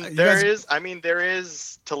there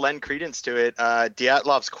is to lend credence to it.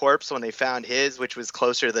 Dyatlov's corpse, when they found his, which was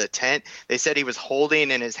closer to the tent, they said he was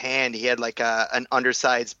holding in his hand. He had like an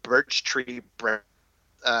undersized birch tree branch.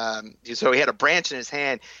 So he had a branch in his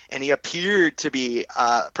hand, and he appeared to be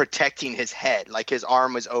protecting his head, like his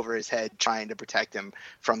arm was over his head, trying to protect him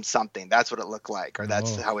from something. That's what it looked like, or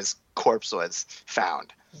that's how his corpse was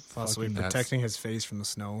found. Possibly protecting his face from the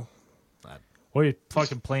snow. Or you're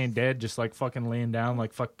fucking playing dead, just like fucking laying down,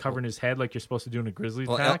 like covering his head like you're supposed to do in a grizzly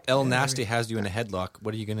attack. El Nasty has you in a headlock.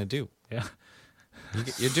 What are you gonna do? Yeah.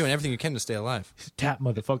 You're doing everything you can to stay alive. Tap,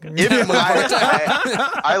 motherfucker.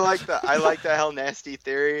 I like the El Nasty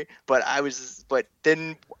theory, but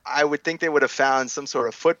then I would think they would have found some sort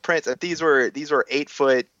of footprints. If these were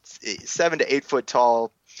 7 to 8 foot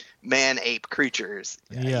tall man ape creatures,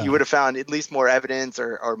 you would have found at least more evidence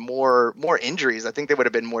or more injuries. I think they would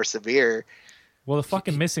have been more severe. Well, the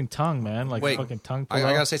fucking missing tongue, man, like wait, fucking tongue. I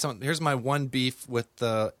gotta say something. Here's my one beef with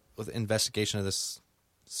the investigation of this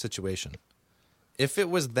situation. If it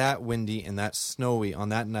was that windy and that snowy on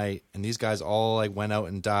that night, and these guys all like went out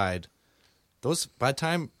and died, those by the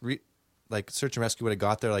time search and rescue would have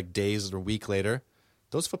got there like days or a week later,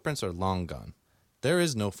 those footprints are long gone. There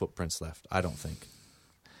is no footprints left, I don't think.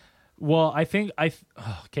 Well, I think I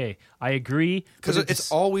agree because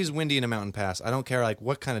it's always windy in a mountain pass. I don't care like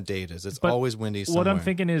what kind of day it is. It's always windy somewhere. What I'm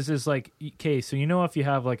thinking is like, okay, so if you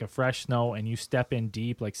have like a fresh snow and you step in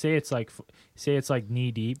deep, like say it's like knee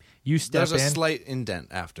deep, you step in. There's a slight indent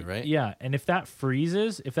after, right? Yeah, and if that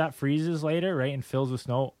freezes later, right, and fills with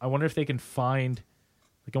snow, I wonder if they can find,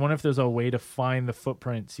 like, I wonder if there's a way to find the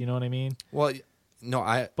footprints. You know what I mean? Well.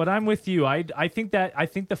 No, But I'm with you. I think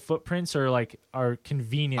the footprints are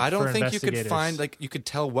convenient. I don't for think you could investigators. find you could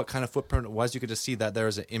tell what kind of footprint it was. You could just see that there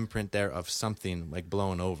was an imprint there of something like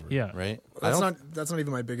blown over. Yeah, right. That's not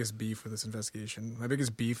even my biggest beef with this investigation. My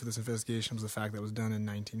biggest beef with this investigation was the fact that it was done in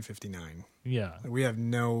 1959. Yeah, like, we have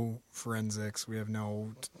no forensics. We have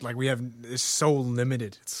it's so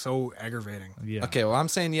limited. It's so aggravating. Yeah. Okay. Well, I'm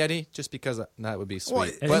saying Yeti just because that would be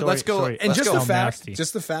sweet. Well, but let's go. And just the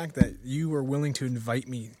fact that you were willing to invite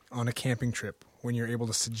me on a camping trip when you're able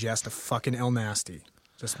to suggest a fucking El Nasty.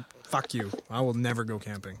 Just fuck you. I will never go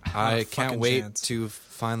camping. I can't wait to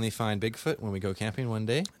finally find Bigfoot when we go camping one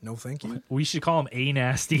day. No, thank you. We should call him A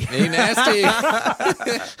Nasty. A Nasty.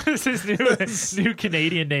 This is new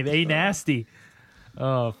Canadian name, A Nasty.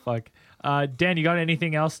 Oh fuck. Dan, you got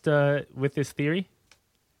anything else with this theory?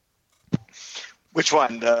 Which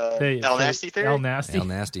one? The El Nasty theory? El Nasty. El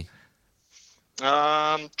Nasty.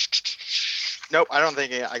 Nope, I don't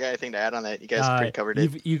think I got anything to add on that. You guys pretty covered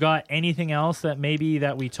it. You got anything else that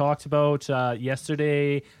we talked about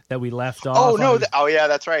yesterday that we left off? Oh no! Yeah,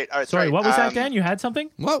 that's right. Sorry, what was that, Dan? You had something?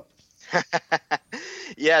 Whoa.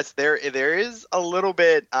 Yes, there is a little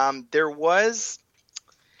bit. There was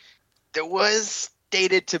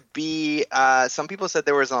stated to be. Some people said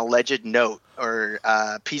there was an alleged note or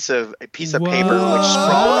piece of paper which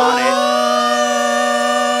scrawled on it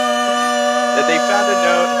that they found a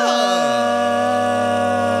note.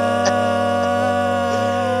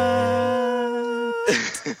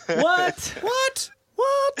 What?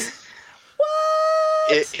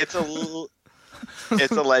 It's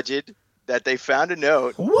alleged that they found a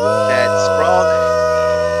note that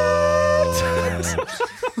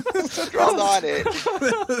scrawled on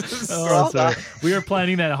it. We were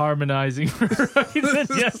planning that harmonizing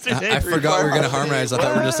yesterday. I forgot we were going to harmonize. I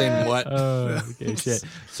thought we were just saying what. Okay, shit.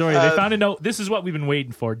 Sorry, they found a note. This is what we've been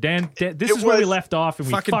waiting for. Dan, this is where we left off, and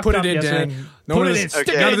we fucking put it in, yesterday. Dan. Put it in.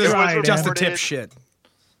 None of this just a tip shit.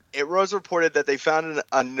 It was reported that they found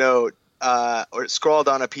a note or scrawled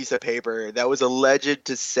on a piece of paper that was alleged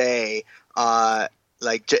to say,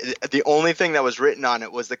 the only thing that was written on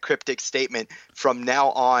it was the cryptic statement, "From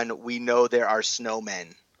now on, we know there are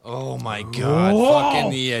snowmen." Oh my God. Whoa.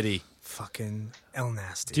 Fucking the Yeti. Fucking El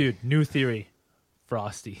Nasty. Dude, new theory.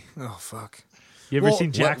 Frosty. Oh, fuck. You ever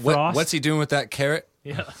seen Jack Frost? What's he doing with that carrot?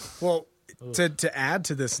 Yeah. Well, to add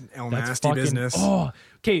to this El Nasty business. Oh,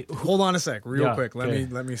 okay. Hold on a sec, real quick.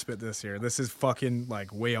 Let me spit this here. This is fucking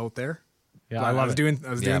like way out there. Yeah, I was doing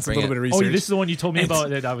some little bit of research. Oh, this is the one you told me about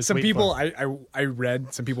that I was some people I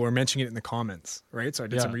read some people were mentioning it in the comments, right? So I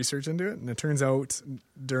did some research into it, and it turns out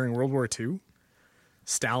during World War II,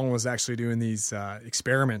 Stalin was actually doing these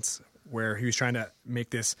experiments where he was trying to make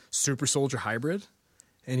this super soldier hybrid,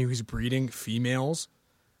 and he was breeding females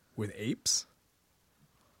with apes.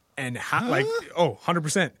 And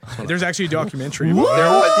 100%. There's actually a documentary about it.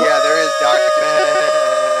 There is documentary.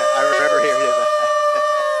 I remember hearing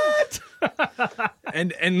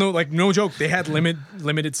it. and no joke, they had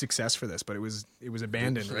limited success for this, but it was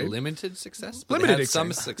abandoned, right? Limited success? Limited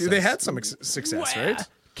some success. They had some success, right?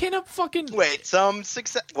 Can a fucking some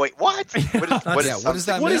success? Wait, what? What does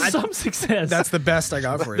that mean? What is some success? That's the best I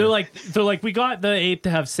got for you. They're like, we got the ape to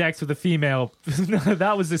have sex with a female.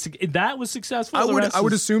 that was successful. I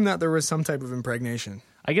would assume that there was some type of impregnation.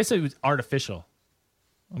 I guess it was artificial.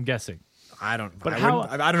 I'm guessing. I don't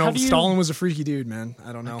know. Stalin was a freaky dude, man.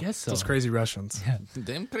 I don't know. I guess so. Those crazy Russians. Yeah.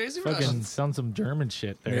 Them crazy fucking Russians. Sounds some German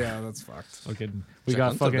shit there. Yeah, that's fucked. We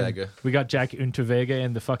got Jack Unterweger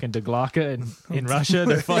and the fucking De Glocke in Russia.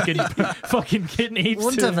 They're fucking getting apes.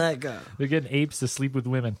 Unterweger. They're getting apes to sleep with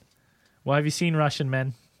women. Well, have you seen Russian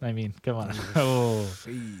men? I mean, come on. Oh,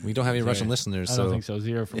 we don't have any Russian listeners. I don't think so.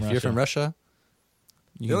 Zero from Russia. If you're from Russia,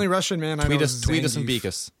 the only Russian man I know is tweet us and beak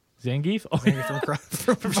us. Zangief? Oh,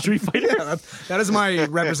 Zangief from Street Fighter? Yeah, that is my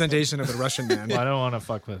representation of the Russian man. Well, I don't want to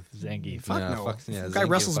fuck with Zangief. Fuck no. Guy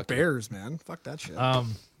wrestles bears, man. Fuck that shit.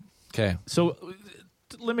 Okay. So,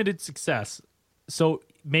 limited success. So,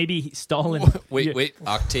 maybe Stalin... Wait.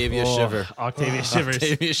 Octavia Shiver. Octavia Shivers.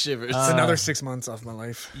 Octavia Shivers. It's another 6 months off my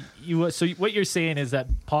life. So, what you're saying is that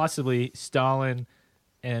possibly Stalin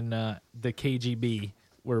and the KGB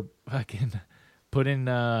were fucking putting...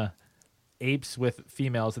 apes with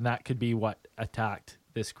females, and that could be what attacked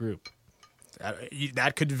this group.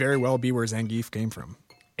 That could very well be where Zangief came from.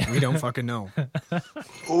 We don't fucking know.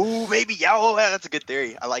 Ooh, maybe. Yeah, that's a good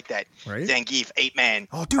theory. I like that. Right? Zangief, ape man.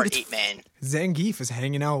 Oh, dude, ape man. Zangief is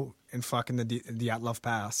hanging out in fucking the Dyatlov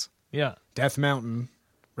Pass. Yeah. Death Mountain,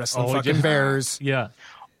 wrestling fucking bears. Yeah.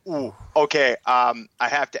 Ooh, okay. I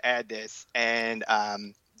have to add this, and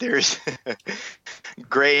there's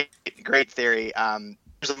great theory.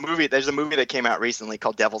 There's a movie that came out recently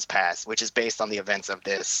called Devil's Pass, which is based on the events of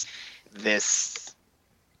this event,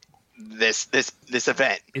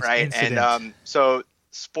 right? Incident. And so,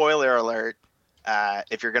 spoiler alert: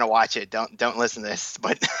 if you're gonna watch it, don't listen to this,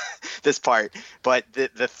 but this part. But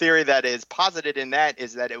the theory that is posited in that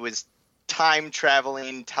is that it was time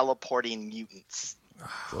traveling, teleporting mutants.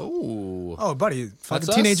 Oh, buddy,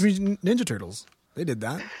 fucking Teenage Mutant Ninja Turtles. They did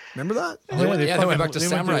that. Remember that? They went back to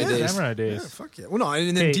Samurai days. Samurai days. Yeah, fuck yeah. Well, no,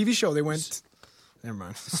 in the TV show they went. Never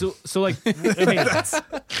mind. So like,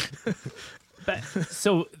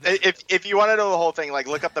 so if you want to know the whole thing, like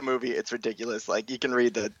look up the movie. It's ridiculous. Like you can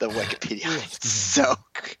read the Wikipedia. So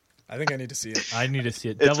I think I need to see it. I need to see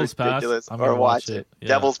it. Devil's Pass. I'm gonna watch it. Yeah.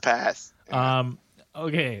 Devil's Pass.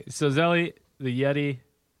 Okay. So Zelly, the Yeti.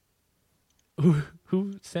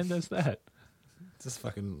 Who sent us that? This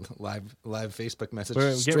fucking live Facebook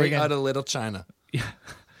message straight out of Little China. Yeah.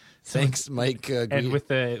 Thanks, Mike. And with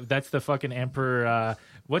that's the fucking Emperor.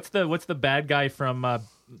 What's the bad guy from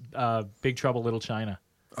Big Trouble Little China?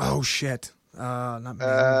 Oh shit! Not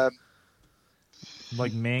Ming.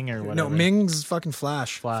 Like Ming or whatever. No, Ming's fucking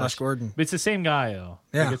Flash Gordon. But it's the same guy though.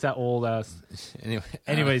 Yeah. Like it's that old ass.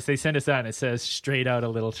 Anyways, they sent us that and it says straight out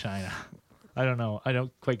of Little China. I don't know. I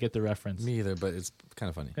don't quite get the reference. Me either, but it's kind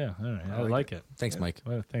of funny. Yeah, all right. I like it. Thanks, Mike.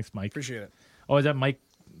 Well, thanks, Mike. Appreciate it. Oh, is that Mike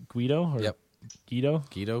Guido? Or yep. Guido,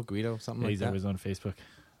 something like he's that. Always on Facebook.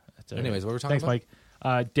 Anyways, what were we talking about? Thanks,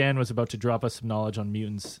 Mike. Dan was about to drop us some knowledge on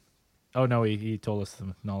mutants. Oh, no, he told us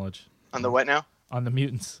some knowledge. On the what now? On the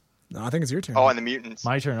mutants. No, I think it's your turn. Oh, on the mutants.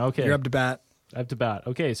 My turn, okay. You're up to bat. Up to bat.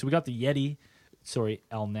 Okay, so we got the Yeti. Sorry,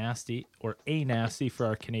 El Nasty, or A Nasty for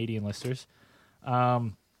our Canadian listeners.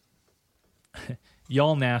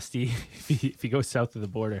 Y'all nasty if you go south of the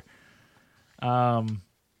border. Okay,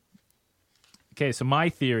 so my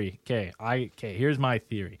theory. Here's my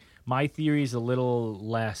theory. My theory is a little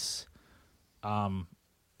less,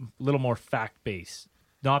 little more fact based.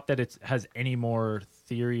 Not that it has any more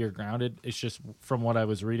theory or grounded. It's just from what I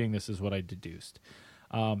was reading, this is what I deduced.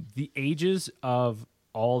 The ages of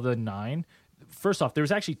all the 9, first off, there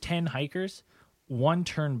was actually 10 hikers. One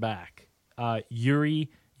turned back. Yuri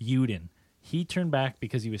Yudin. He turned back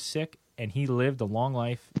because he was sick, and he lived a long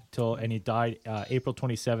life and he died April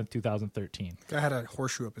 27th, 2013. Guy had a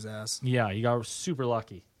horseshoe up his ass. Yeah, he got super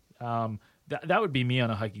lucky. That would be me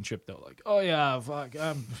on a hiking trip, though. Like, oh yeah, fuck,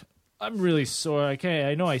 I'm really sore.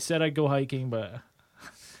 Okay, I know I said I'd go hiking, but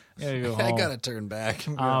I gotta go home. I gotta turn back.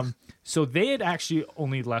 So they had actually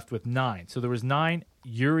only left with 9. So there was 9.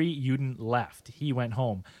 Yuri Yudin left. He went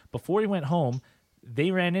home. Before he went home, they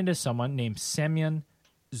ran into someone named Semyon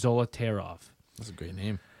Zolotarov. That's a great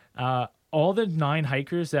name. All the 9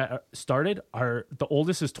 hikers that started are, the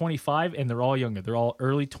oldest is 25, and they're all younger. They're all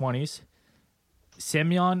early 20s.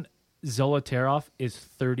 Semyon Zolotarov is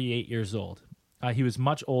 38 years old. He was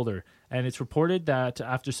much older, and it's reported that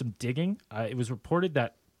after some digging, it was reported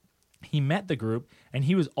that he met the group, and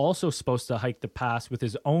he was also supposed to hike the pass with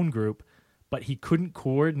his own group, but he couldn't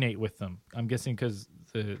coordinate with them. I'm guessing because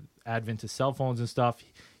the advent of cell phones and stuff,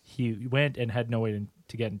 he went and had no way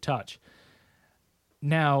to get in touch.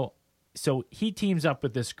 Now, so he teams up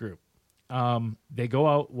with this group. They go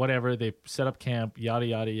out, whatever, they set up camp, yada,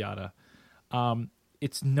 yada, yada.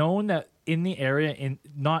 It's known that in the area, in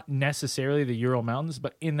not necessarily the Ural Mountains,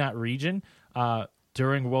 but in that region,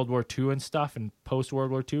 during World War II and stuff and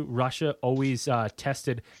post-World War II, Russia always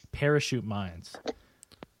tested parachute mines.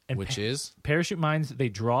 And which is? Parachute mines, they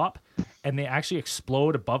drop, and they actually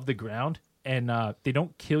explode above the ground, and they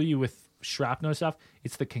don't kill you with shrapnel and stuff.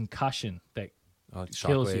 It's the concussion that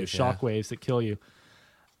kills you, shockwaves that kill you.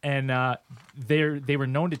 And they were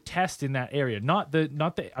known to test in that area. Not the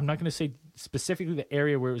I'm not going to say specifically the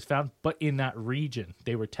area where it was found, but in that region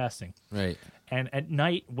they were testing. Right. And at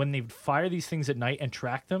night, when they would fire these things at night and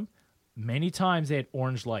track them, many times they had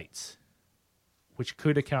orange lights, which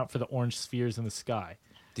could account for the orange spheres in the sky.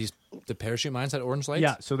 The parachute mines had orange lights?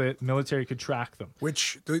 Yeah, so the military could track them.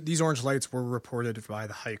 These orange lights were reported by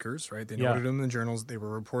the hikers, right? They noted them in the journals. They were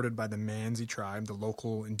reported by the Mansi tribe, the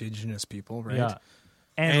local indigenous people, right? Yeah.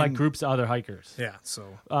 And like groups of other hikers. Yeah,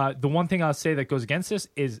 so... the one thing I'll say that goes against this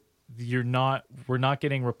is we're not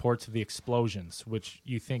getting reports of the explosions, which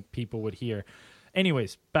you think people would hear.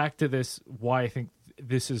 Anyways, back to this, why I think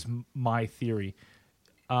this is my theory.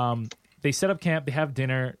 They set up camp, they have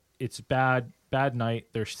dinner, it's bad night,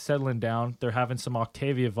 they're settling down, they're having some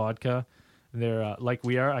Octavia vodka. They're like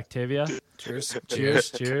we are, Octavia. Cheers.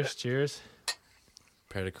 Cheers, cheers, cheers.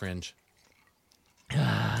 Prepare to cringe.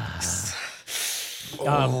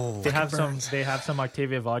 They have some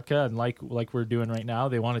Octavia vodka, and like we're doing right now,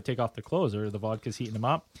 they want to take off their clothes, or the vodka's heating them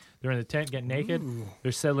up. They're in the tent, getting naked. Ooh.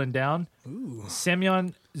 They're settling down. Ooh.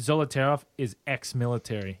 Semyon Zolotarov is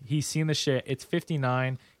ex-military. He's seen the shit. It's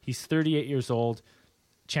 59. He's 38 years old.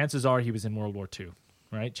 Chances are he was in World War II,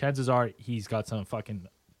 right? Chances are he's got some fucking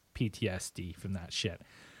PTSD from that shit.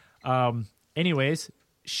 Anyways,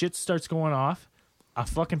 shit starts going off. A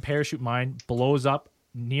fucking parachute mine blows up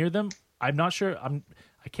near them. I'm not sure.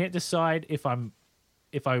 I can't decide if I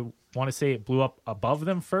want to say it blew up above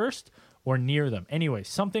them first or near them. Anyway,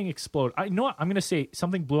 something exploded. I know what I'm going to say.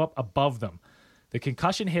 Something blew up above them. The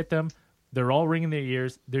concussion hit them. They're all ringing their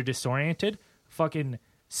ears. They're disoriented. Fucking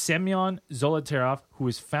Semyon Zolotarov, who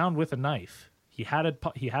was found with a knife. He had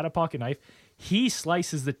a pocket knife. He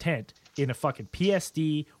slices the tent in a fucking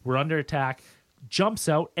PSD. We're under attack. Jumps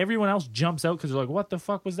out. Everyone else jumps out because they're like, "What the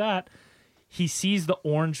fuck was that?" He sees the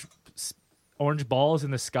orange balls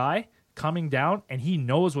in the sky coming down, and he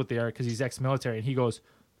knows what they are because he's ex-military. And he goes,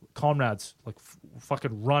 "Comrades, like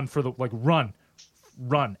fucking run for the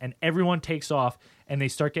run!" And everyone takes off, and they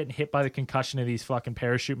start getting hit by the concussion of these fucking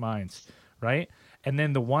parachute mines, right? And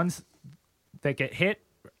then the ones that get hit,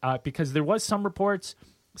 because there was some reports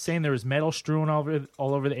saying there was metal strewn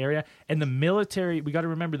all over the area, and the military. We got to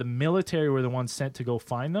remember the military were the ones sent to go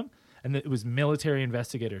find them. And it was military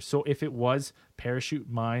investigators. So if it was parachute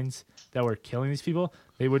mines that were killing these people,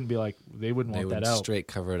 they wouldn't want that out. Straight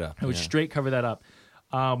cover it up. It would straight cover that up.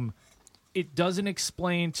 It doesn't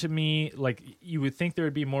explain to me, like you would think there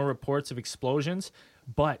would be more reports of explosions,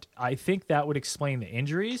 but I think that would explain the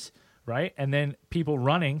injuries, right? And then people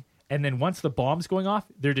running, and then once the bomb's going off,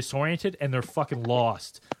 they're disoriented and they're fucking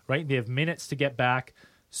lost, right? They have minutes to get back.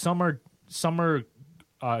 Some are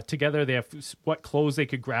together. They have what clothes they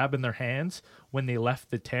could grab in their hands when they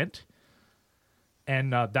left the tent.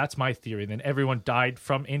 And that's my theory. Then everyone died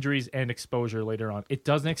from injuries and exposure later on. It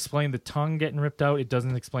doesn't explain the tongue getting ripped out. It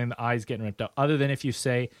doesn't explain the eyes getting ripped out. Other than if you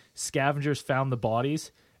say scavengers found the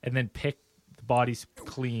bodies and then picked the bodies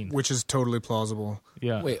clean. Which is totally plausible.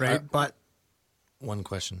 Yeah. Wait, right? But One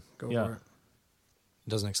question. Go for it. It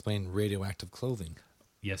doesn't explain radioactive clothing.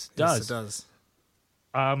 Yes, it does. Yes, it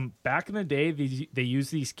does. Back in the day, they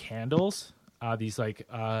used these candles. These like,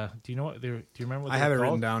 do you know what? Do you remember what I have it called?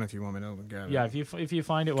 written down if you want me to get it. Yeah, if you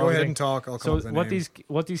find it, go ahead and talk. I'll come up with the name.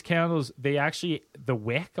 What these candles? They actually the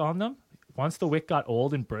wick on them. Once the wick got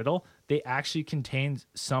old and brittle, they actually contained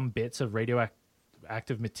some bits of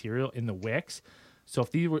radioactive material in the wicks. So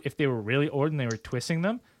if they were really old and they were twisting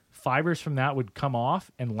them, fibers from that would come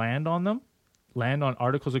off and land on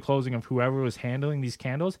articles of clothing of whoever was handling these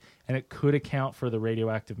candles, and it could account for the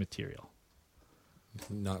radioactive material.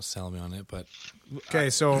 Not selling me on it, but okay.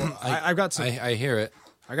 So I've got some. I hear it.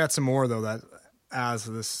 I got some more though that as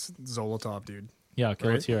this Zolotov dude. Yeah. Okay.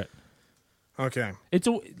 Right? Let's hear it. Okay.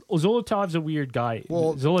 Zolotov's a weird guy.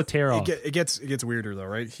 Well, Zolotarov. It gets weirder though,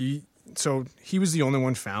 right? He was the only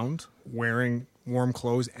one found wearing warm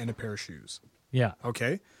clothes and a pair of shoes. Yeah.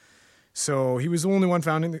 Okay. So he was the only one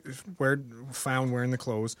found wearing the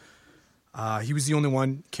clothes. He was the only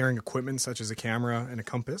one carrying equipment such as a camera and a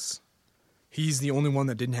compass. He's the only one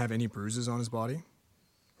that didn't have any bruises on his body,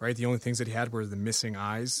 right? The only things that he had were the missing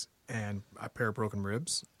eyes and a pair of broken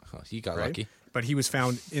ribs. Oh, he got lucky. But he was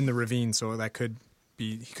found in the ravine, so that could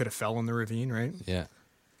be he could have fell in the ravine, right? Yeah.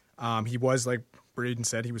 He was, like Braden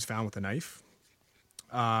said, he was found with a knife.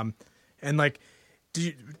 And like,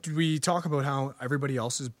 do we talk about how everybody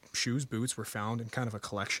else's shoes, boots were found in kind of a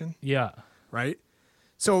collection? Yeah. Right?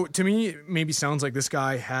 So to me, it maybe sounds like this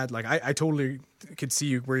guy had, like, I totally could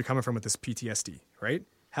see where you're coming from with this PTSD, right?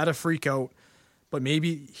 Had a freak out, but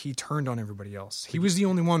maybe he turned on everybody else. He was the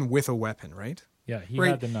only one with a weapon, right? Yeah, he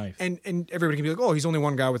had the knife. And everybody can be like, oh, he's only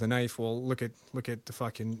one guy with a knife. Well, look at the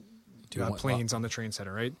fucking planes on the train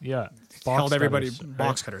center, right? Yeah. Held everybody,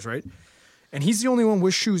 box cutters, right? And he's the only one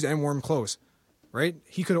with shoes and warm clothes, right?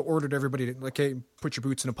 He could have ordered everybody to, like, hey, put your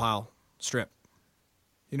boots in a pile, strip.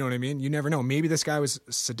 You know what I mean? You never know. Maybe this guy was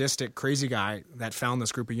a sadistic, crazy guy that found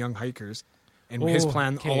this group of young hikers, and his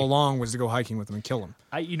plan all along was to go hiking with them and kill them.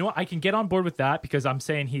 You know what? I can get on board with that because I'm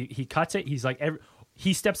saying he cuts it. He's like,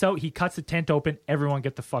 he steps out, he cuts the tent open, everyone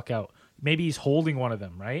get the fuck out. Maybe he's holding one of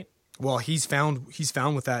them, right? Well, he's found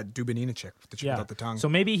with that Dubinina chick, the chick without the tongue. So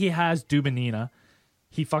maybe he has Dubinina.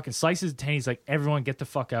 He fucking slices the tent. He's like, everyone get the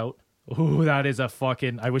fuck out. Ooh, that is a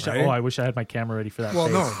fucking. I wish I had my camera ready for that. Well,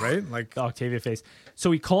 face. no, right? Like the Octavia face.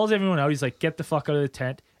 So he calls everyone out. He's like, "Get the fuck out of the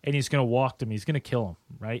tent!" And he's gonna walk them. He's gonna kill them,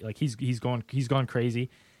 right? Like he's gone crazy.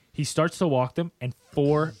 He starts to walk them, and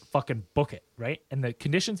 4 fucking book it, right? And the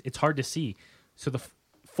conditions, it's hard to see. So the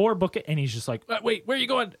 4 book it, and he's just like, "Wait, where are you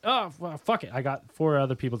going? Oh, well, fuck it! I got 4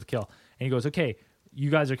 other people to kill." And he goes, "Okay, you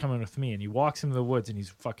guys are coming with me." And he walks into the woods, and he's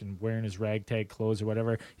fucking wearing his ragtag clothes or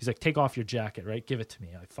whatever. He's like, "Take off your jacket, right? Give it to me."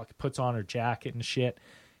 Like, fucking puts on her jacket and shit.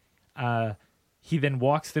 He then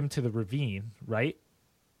walks them to the ravine, right?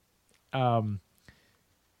 And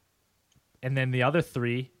then the other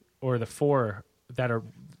 3 or the 4 that are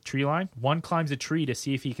tree line, one climbs a tree to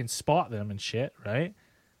see if he can spot them and shit, right?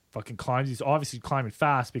 Fucking climbs. He's obviously climbing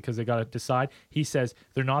fast because they got to decide. He says,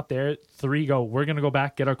 they're not there. 3 go, we're going to go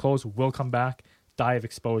back, get our clothes. We'll come back. Die of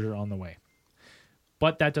exposure on the way.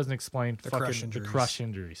 But that doesn't explain the crush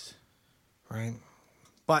injuries. Right.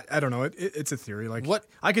 But I don't know. It's a theory. Like, what?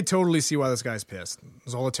 I could totally see why this guy's pissed.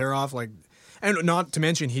 Zolotarov, like, and not to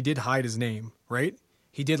mention he did hide his name, right?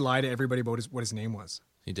 He did lie to everybody about what his name was.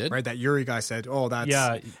 He did? Right? That Yuri guy said, "Oh, that's..."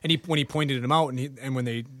 Yeah. And when he pointed him out and when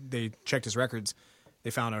they checked his records,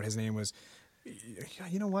 they found out his name was...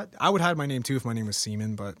 You know what? I would hide my name too if my name was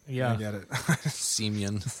Seaman, but yeah. I get it.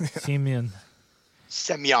 Semyon. Semyon.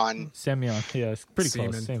 Yeah, it's pretty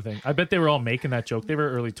close. Same thing. I bet they were all making that joke. They were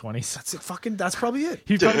early 20s. That's it. That's probably it.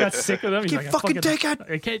 He probably got sick of them. He's like, fucking take it.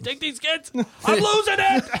 I can't take these kids. I'm losing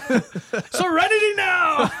it. Serenity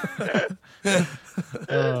now.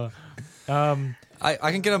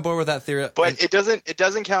 I can get on board with that theory, but it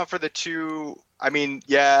doesn't count for the 2. I mean,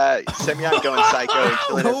 yeah, Semyon going psycho and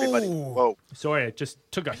killing everybody. Whoa! Sorry, I just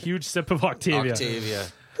took a huge sip of Octavia.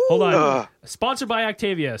 Hold on. Sponsored by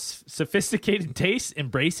Octavia. Sophisticated taste,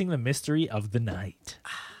 embracing the mystery of the night.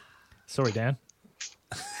 Sorry, Dan.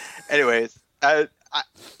 Anyways,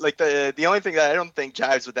 like the only thing that I don't think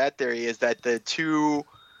jives with that theory is that the two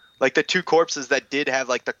corpses that did have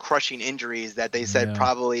like the crushing injuries that they said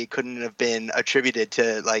probably couldn't have been attributed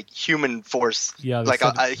to like human force, like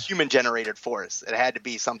a human generated force. It had to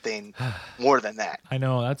be something more than that. I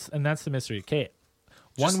know that's the mystery. Okay,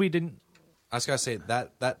 we didn't. I was gonna say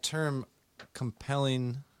that term,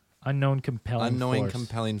 unknown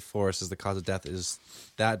compelling force is the cause of death.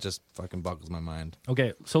 That just fucking boggles my mind.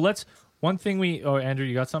 Okay, so Andrew,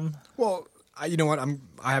 you got something? Well, you know what?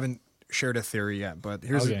 I haven't shared a theory yet, but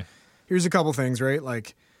here's here's a couple things, right?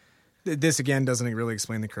 Like, this again doesn't really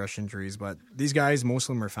explain the crush injuries, but these guys, most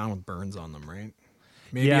of them are found with burns on them, right?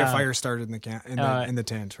 Maybe a fire started in the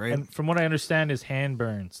tent, right? And from what I understand, is hand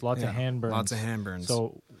burns. Lots of hand burns. Lots of hand burns.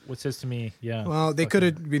 So what says to me, Well, they could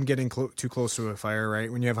have been getting too close to a fire,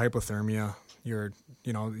 right? When you have hypothermia, you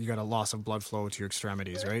got a loss of blood flow to your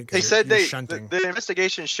extremities, right? They said the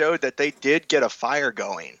investigation showed that they did get a fire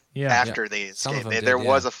going after they escaped. There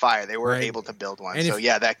was a fire. They were able to build one. So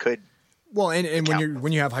that could. Well, and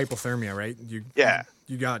when you have hypothermia, right?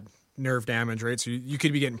 You got nerve damage, right? So you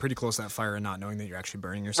could be getting pretty close to that fire and not knowing that you're actually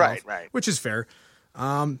burning yourself, right? Which is fair.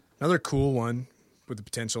 Another cool one with the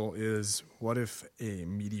potential is, what if a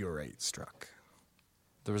meteorite struck?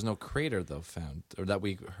 There was no crater though found, or that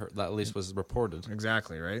we heard, that at least was reported.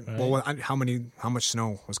 Exactly, right? Well, how much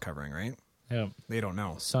snow was covering, right? Yeah, they don't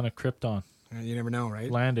know. Son of Krypton. You never know, right?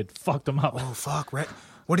 Landed, fucked them up. Oh fuck, right?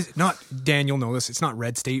 What is it? Not Daniel know this. It's not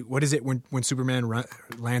Red State. What is it when Superman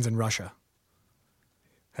lands in Russia?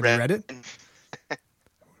 Have you read it?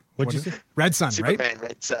 What'd you say? Red Sun, Superman, right?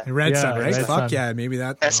 Red Sun. Red Sun, right? Red Fuck Sun. yeah, maybe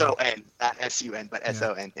that. S-O-N, not S-U-N, but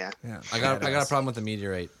S-O-N, yeah. I got a problem with the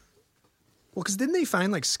meteorite. Well, because didn't they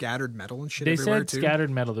find like scattered metal and shit They everywhere said too? scattered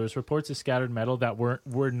metal. There's reports of scattered metal that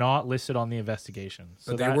were not listed on the investigation.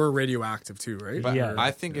 So but they were radioactive too, right? But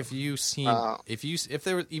I think if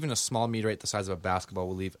there was even a small meteorite the size of a basketball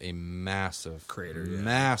would leave a massive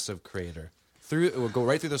crater. It would go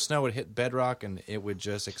right through the snow, it would hit bedrock, and it would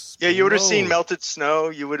just explode. Yeah, you would have seen melted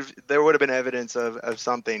snow. There would have been evidence of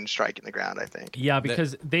something striking the ground, I think. Yeah,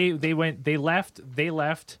 because they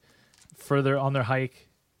left further on their hike.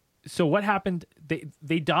 So what happened?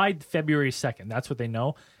 They died February 2nd. That's what they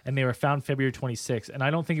know, and they were found February 26th. And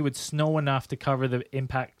I don't think it would snow enough to cover the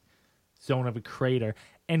impact zone of a crater.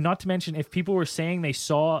 And not to mention, if people were saying they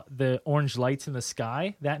saw the orange lights in the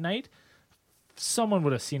sky that night, someone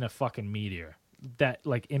would have seen a fucking meteor that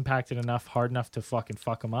like impacted hard enough to fucking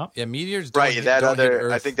fuck them up. Yeah, meteors. I think that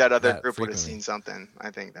other group would have seen something.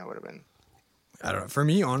 I think that would have been. I don't know. For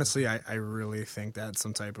me, honestly, I really think that's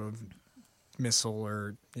some type of missile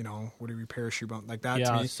or what do we parachute bomb like that.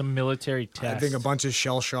 Yeah, to me, some military test. I think a bunch of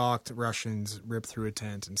shell-shocked Russians ripped through a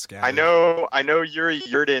tent and scattered. I know Yuri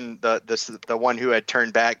Yurdin, the one who had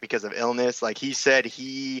turned back because of illness. Like he said,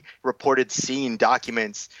 he reported seeing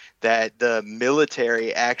documents that the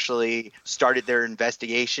military actually started their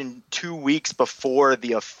investigation 2 weeks before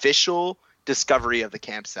the official discovery of the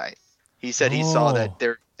campsite. He said he saw that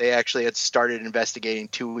they actually had started investigating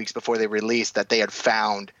 2 weeks before they released that they had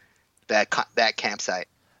found that campsite.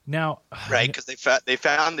 Now, right, because they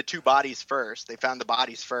found the two bodies first. They found the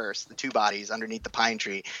bodies first, the two bodies underneath the pine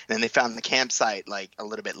tree, and then they found the campsite like a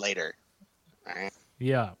little bit later. Right?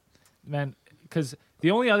 Yeah, man. Because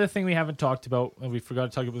the only other thing we haven't talked about, and we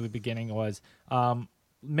forgot to talk about at the beginning, was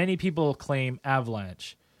many people claim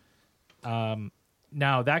avalanche.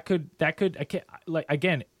 Now that could like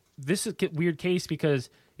again, this is a weird case because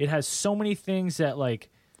it has so many things that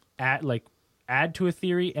add to a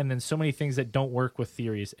theory, and then so many things that don't work with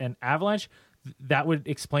theories. And avalanche, that would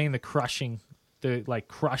explain the crushing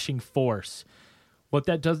force. What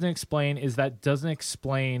that doesn't explain is the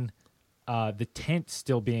tent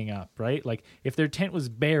still being up, right? Like if their tent was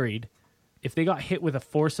buried, if they got hit with a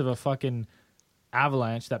force of a fucking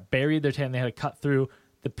avalanche that buried their tent and they had to cut through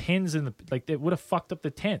the pins in it would have fucked up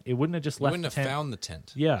the tent. It wouldn't have just left. Wouldn't have found the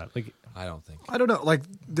tent. Yeah, I don't think. I don't know. Like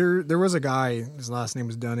there was a guy. His last name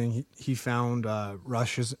was Dunning. He found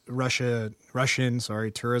Russian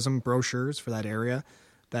tourism brochures for that area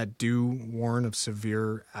that do warn of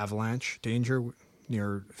severe avalanche danger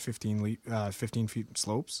near 15 feet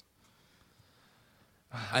slopes.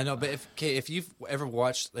 I know, but if you've ever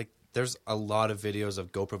watched there's a lot of videos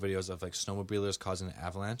of GoPro videos of snowmobilers causing an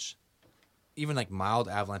avalanche. Even mild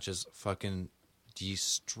avalanches fucking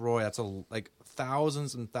destroy. That's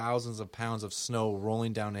thousands and thousands of pounds of snow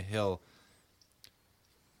rolling down a hill.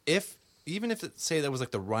 Even if say that was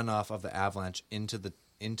the runoff of the avalanche into the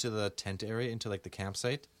tent area, into the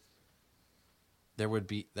campsite, there would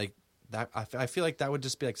be that. I feel like that would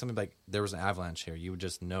just be something there was an avalanche here. You would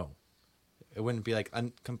just know. It wouldn't be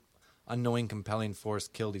unknowing compelling force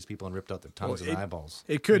killed these people and ripped out their tongues and eyeballs.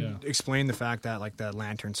 It could explain the fact that the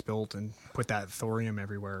lantern spilt and put that thorium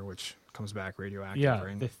everywhere, which comes back radioactive. Yeah,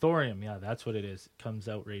 right? the thorium. Yeah, that's what it is. It comes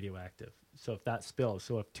out radioactive. So if that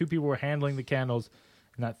spills, if two people were handling the candles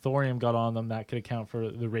and that thorium got on them, that could account for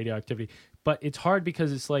the radioactivity. But it's hard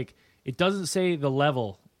because it's it doesn't say the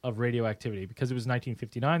level of radioactivity because it was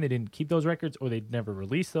 1959. They didn't keep those records or they'd never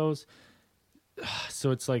release those.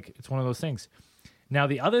 So it's it's one of those things. Now,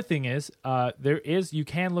 the other thing is, you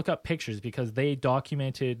can look up pictures because they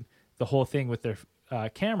documented the whole thing with their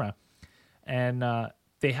camera. and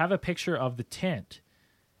they have a picture of the tent,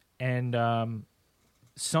 and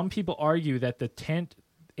some people argue that the tent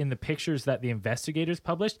in the pictures that the investigators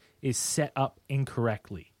published is set up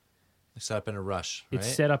incorrectly. It's set up in a rush, right? It's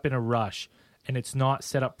set up in a rush, and it's not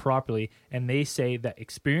set up properly, and they say that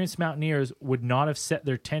experienced mountaineers would not have set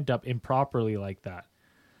their tent up improperly like that.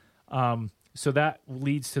 So that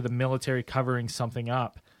leads to the military covering something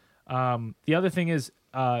up. The other thing is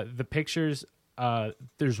the pictures,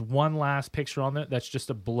 there's one last picture on there that's just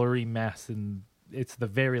a blurry mess, and it's the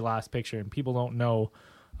very last picture, and people don't know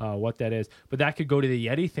what that is. But that could go to the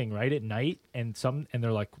Yeti thing, right, at night, and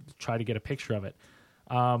they're like, try to get a picture of it.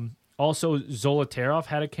 Also, Zolotarov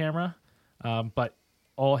had a camera, but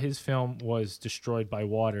all his film was destroyed by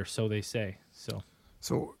water, so they say. So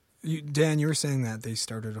Dan, you were saying that they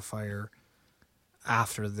started a fire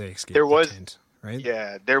after they escaped the tent, right?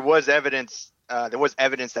 Yeah, there was evidence. There was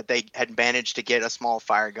evidence that they had managed to get a small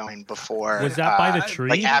fire going before. Was that by the tree?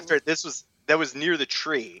 Like after that was near the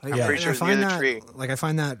tree. I'm pretty sure it was near the tree. Like I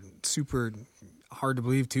find that super hard to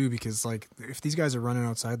believe too, because like if these guys are running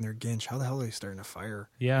outside in their ginch, how the hell are they starting a fire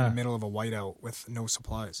in the middle of a whiteout with no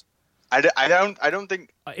supplies? I don't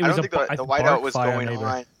think the whiteout was going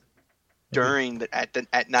on during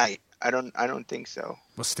at night. I don't think so.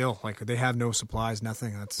 Well, still, like they have no supplies,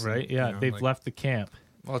 nothing. That's right. Yeah, they've left the camp.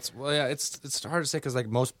 Well, it's hard to say because like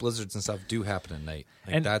most blizzards and stuff do happen at night.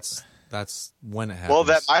 Like, and that's when it happens. Well,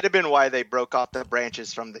 that might have been why they broke off the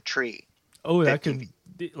branches from the tree. Oh, that could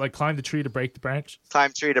like climb the tree to break the branch.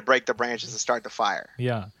 Climb tree to break the branches and start the fire.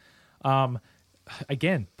 Yeah.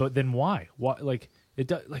 Again, but then why? What like?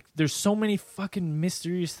 There's so many fucking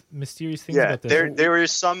mysterious things about this. There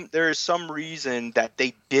is some reason that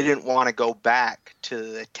they didn't want to go back to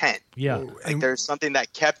the tent. Yeah, like there's something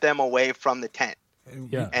that kept them away from the tent.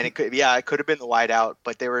 Yeah, and it could have been the whiteout,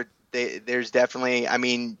 but there's definitely. I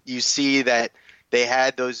mean, you see that they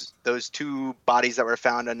had those two bodies that were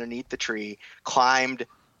found underneath the tree climbed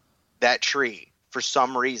that tree for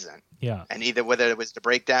some reason. Yeah, and either whether it was to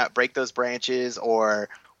break those branches or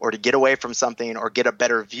to get away from something or get a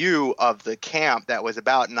better view of the camp that was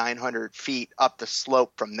about 900 feet up the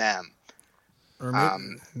slope from them. Or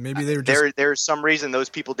maybe they were just... There's some reason those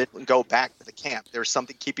people didn't go back to the camp. There was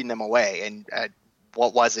something keeping them away. And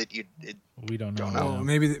what was it? We don't know. Well,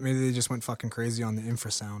 maybe they just went fucking crazy on the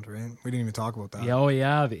infrasound, right? We didn't even talk about that. Yeah, oh,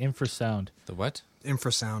 yeah, the infrasound. The what?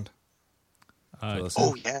 Infrasound.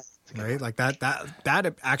 Oh, yeah. Right, like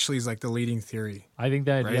that actually is like the leading theory. I think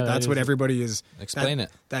that right? That's what everybody is. Explain it.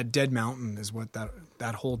 That Dead Mountain is what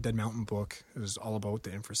that whole Dead Mountain book is all about.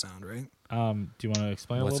 The infrasound, right? Do you want to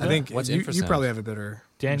explain a little bit? I think what's infrasound? You probably have a better.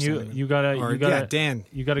 Dan, you got Dan,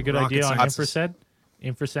 you got a good idea on infrasound?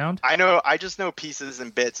 I just know pieces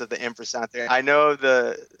and bits of the infrasound theory. I know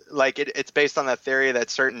it's based on that theory that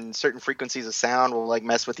certain frequencies of sound will like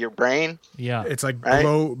mess with your brain. Yeah, it's like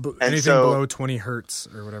below 20 hertz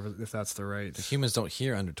or whatever, if that's the humans don't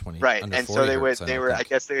hear under 20. Right, under and so they hertz, were. I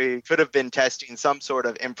guess they could have been testing some sort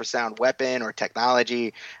of infrasound weapon or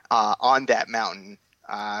technology on that mountain,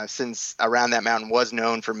 since around that mountain was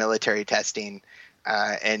known for military testing,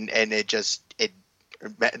 and they just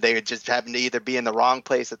happened to either be in the wrong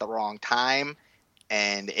place at the wrong time,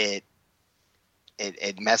 and it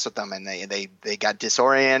messed with them, and they got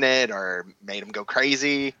disoriented or made them go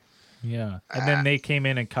crazy. Yeah, and then they came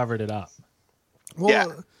in and covered it up. Well, yeah.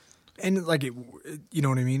 And like you know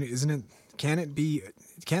what I mean? Isn't it? Can't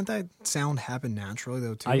that sound happen naturally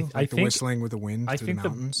though too? I think the whistling with the wind through the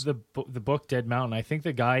mountains. The book Dead Mountain. I think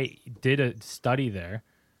the guy did a study there.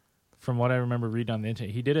 From what I remember reading on the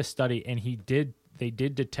internet, he did a study, and they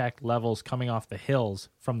did detect levels coming off the hills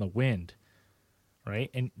from the wind, right?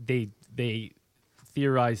 And they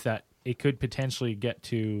theorized that it could potentially get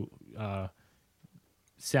to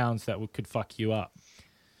sounds that could fuck you up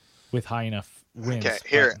with high enough winds. Okay,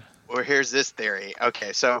 here's this theory.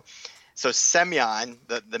 Okay, so Semyon,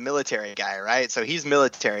 the military guy, right? So he's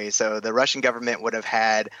military. So the Russian government would have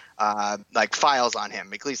had like files on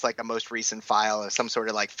him, at least like a most recent file of some sort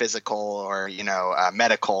of like physical or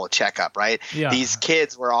medical checkup, right? Yeah. These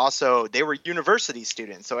kids were they were university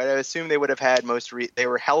students, so I assume they would have had they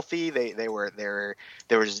were healthy. They were.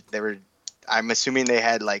 I'm assuming they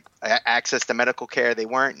had like access to medical care. They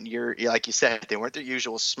weren't like you said, they weren't their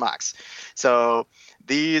usual schmucks. So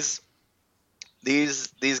these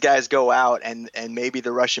guys go out and maybe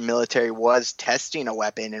the Russian military was testing a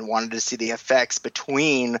weapon and wanted to see the effects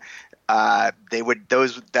between that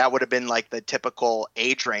would have been like the typical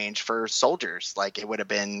age range for soldiers. Like it would have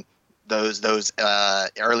been those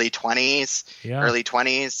early 20s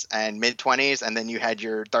and mid 20s, and then you had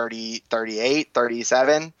your 38,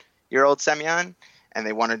 37 year old Semyon, and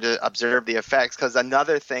they wanted to observe the effects. Because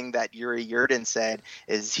another thing that Yuri Yurdin said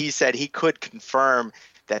is he said he could confirm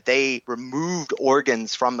that they removed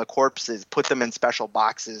organs from the corpses, put them in special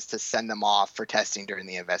boxes to send them off for testing during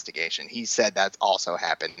the investigation. He said that also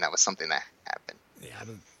happened. That was something that happened.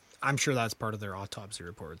 Yeah, I'm sure that's part of their autopsy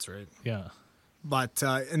reports, right? Yeah. But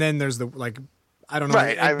and then there's the I don't know.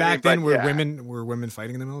 Right. Back then, were women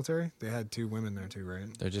fighting in the military? They had 2 women there too, right?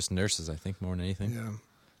 They're just nurses, I think, more than anything. Yeah.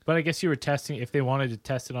 But I guess you were testing. If they wanted to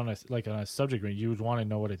test it on a subject range, you would want to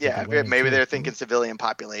know what it. Yeah, maybe they're thinking civilian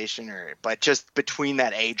population, but just between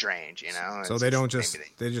that age range, So they don't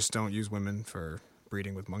they just don't use women for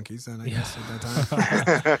breeding with monkeys. Then I guess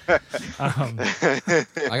at that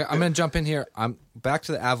time. I'm going to jump in here. I'm back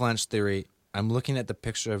to the avalanche theory. I'm looking at the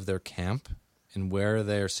picture of their camp and where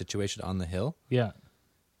they're situated on the hill. Yeah.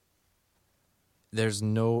 There's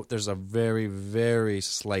a very, very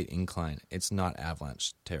slight incline. It's not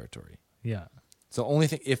avalanche territory. Yeah. So the only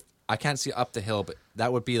thing, if I can't see up the hill, but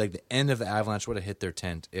that would be like the end of the avalanche would have hit their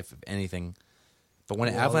tent, if anything. But when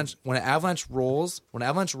an avalanche rolls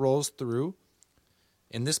through,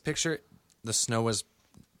 in this picture, the snow is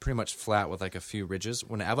pretty much flat with like a few ridges.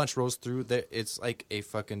 When an avalanche rolls through, it's like a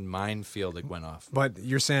fucking minefield that went off. But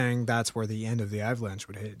you're saying that's where the end of the avalanche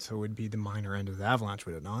would hit, so it would be the minor end of the avalanche,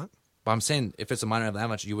 would it not? But I'm saying if it's a minor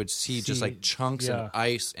avalanche, you would see just like chunks and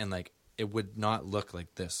ice, and like it would not look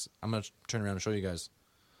like this. I'm gonna turn around and show you guys.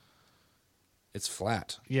 It's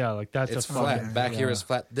flat. Yeah, like that's it's flat. Back here is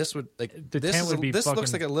flat. This would like the tent would be this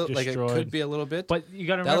looks like a little like it could be a little bit. But you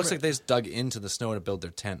gotta remember that looks like they just dug into the snow to build their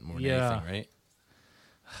tent more than anything, right?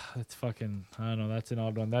 That's fucking. I don't know. That's an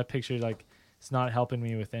odd one. That picture, like, it's not helping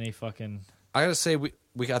me with any fucking. I gotta say,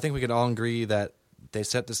 I think we could all agree that they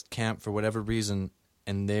set this camp for whatever reason.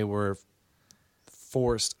 And they were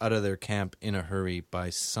forced out of their camp in a hurry by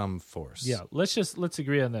some force. Yeah, let's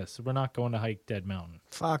agree on this. We're not going to hike Dead Mountain.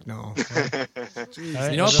 Fuck no.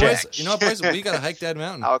 You know what, boys? We got to hike Dead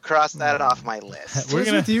Mountain. I'll cross that off my list.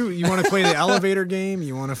 We're with you. You want to play the elevator game?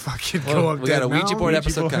 You want to fucking go up? We got a Ouija board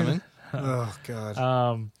episode coming. Oh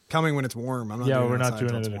god. Coming when it's warm. I'm not. We're not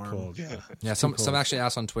doing it in the cold. Yeah. Some actually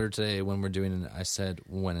asked on Twitter today when we're doing it. I said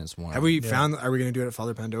when it's warm. Have we found? Are we going to do it at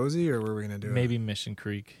Father Pandozzi, or were we going to do maybe Mission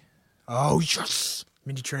Creek? Oh yes,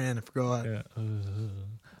 Mindy Tran. I forgot. Yeah.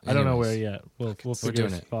 I don't know where yet. We'll figure a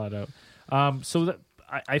spot out. So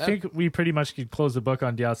I think we pretty much could close the book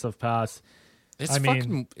on Dyatlov Pass. It's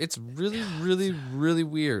really, really, really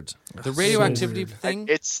weird. The radioactivity thing.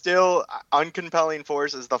 It's still uncompelling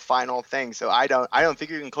force is the final thing. So I don't think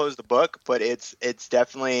you can close the book, but it's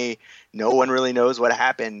definitely no one really knows what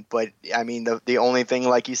happened. But I mean, the only thing,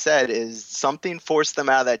 like you said, is something forced them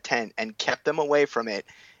out of that tent and kept them away from it,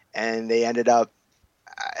 and they ended up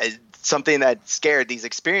something that scared these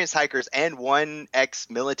experienced hikers and one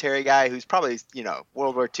ex-military guy who's probably,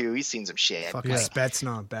 World War II. He's seen some shit. Fucking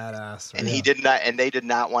Spetsnaz, badass. And he did not, and they did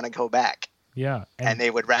not want to go back. Yeah. And they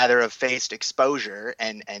would rather have faced exposure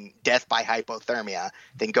and death by hypothermia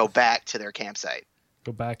than go back to their campsite.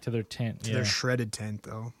 Go back to their tent. To their shredded tent,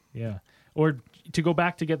 though. Yeah. Or to go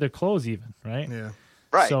back to get their clothes even, right? Yeah.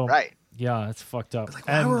 Right. Yeah, that's fucked up. But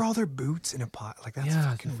why were all their boots in a pot? Like, that's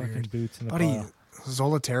fucking weird. Boots in the pot.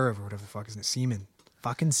 Zolotarev or whatever the fuck is it? Seaman.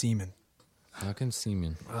 Fucking Seaman.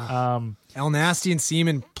 El Nasty and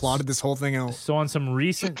Seaman plotted this whole thing out. So on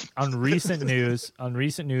recent news on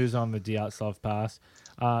the Dyatlov Pass,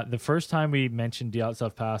 the first time we mentioned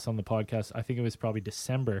Dyatlov Pass on the podcast, I think it was probably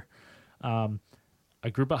December. A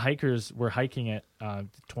group of hikers were hiking it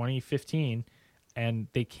 2015, and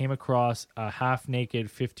they came across a half-naked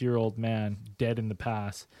 50-year-old man dead in the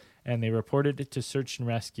pass, and they reported it to search and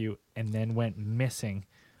rescue and then went missing.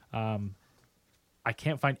 I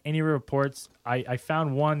can't find any reports. I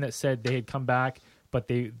found one that said they had come back, but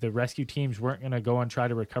the rescue teams weren't going to go and try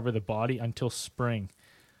to recover the body until spring.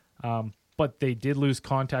 But they did lose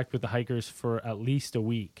contact with the hikers for at least a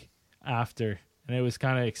week after, and it was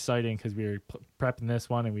kind of exciting because we were prepping this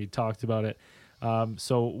one and we talked about it.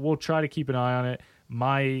 So we'll try to keep an eye on it.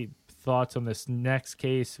 My thoughts on this next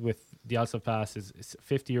case with Dyatlov Pass is a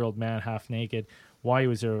 50-year-old man, half naked. Why he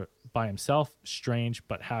was there by himself, strange,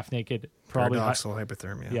 but half naked. Probably paradoxical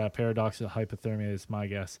hypothermia. Yeah, paradoxical hypothermia is my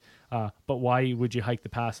guess. But why would you hike the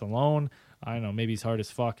pass alone? I don't know. Maybe he's hard as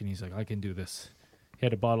fuck, and he's like, I can do this. He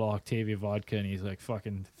had a bottle of Octavia vodka, and he's like,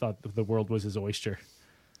 fucking thought the world was his oyster.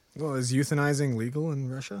 Well, is euthanizing legal in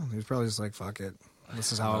Russia? He was probably just like, fuck it.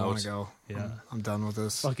 This is how I want to go. Yeah, I'm done with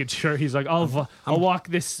this. Fucking sure. He's like, I'll walk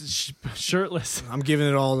this shirtless. I'm giving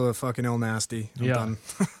it all to fucking El Nasty. I'm done.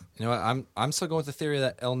 You know what? I'm still going with the theory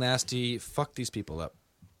that El Nasty fucked these people up.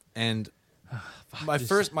 And my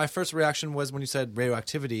first reaction was when you said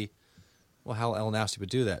radioactivity. well, how El Nasty would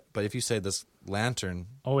do that. But if you say this lantern,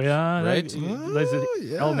 right?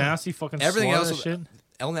 El Nasty fucking everything else. Shit.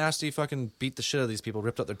 El Nasty fucking beat the shit out of these people,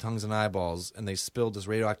 ripped out their tongues and eyeballs, and they spilled this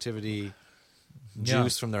radioactivity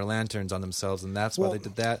juice from their lanterns on themselves, and that's why they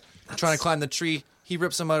did that. They're trying to climb the tree. He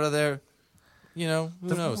rips them out of there. You know,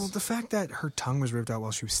 who knows? Well, the fact that her tongue was ripped out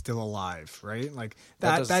while she was still alive, right? Like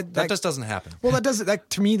that just doesn't happen. Well, that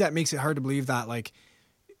to me that makes it hard to believe that like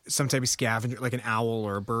some type of scavenger, like an owl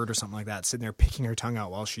or a bird or something like that, sitting there picking her tongue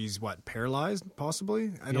out while she's paralyzed,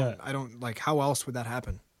 possibly. I don't like how else would that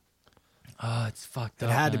happen? Oh, it's fucked up.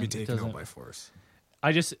 It had to be taken out by force.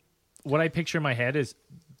 What I picture in my head is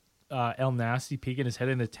El Nasty peeking his head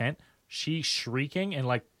in the tent. She shrieking and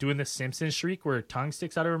like doing the Simpsons shriek where her tongue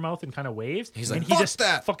sticks out of her mouth and kind of waves. He's like, and he just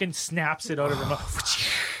that. fucking snaps it out of her mouth.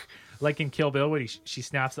 Like in Kill Bill when she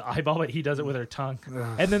snaps the eyeball, but he does it with her tongue.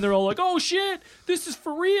 And then they're all like, oh shit, this is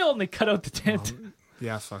for real. And they cut out the tent.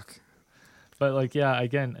 Yeah, fuck. But like, yeah,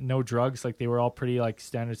 again, no drugs. Like they were all pretty like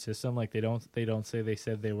standard system. Like they don't say they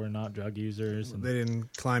said they were not drug users. And they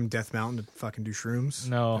didn't climb Death Mountain to fucking do shrooms.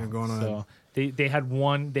 No. So they had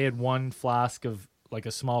one flask of like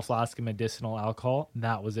a small flask of medicinal alcohol. And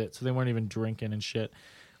that was it. So they weren't even drinking and shit.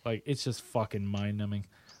 Like it's just fucking mind numbing.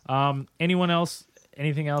 Anyone else?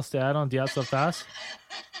 Anything else to add on Dyatlov Pass?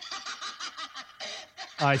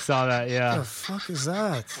 I saw that. Yeah. What the fuck is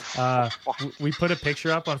that? We put a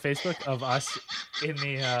picture up on Facebook of us in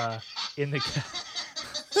the. I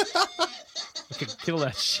could kill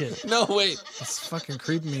that shit. No, wait. It's fucking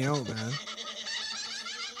creeping me out, man.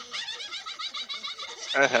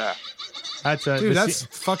 That's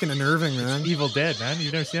fucking unnerving, man. Evil Dead, man.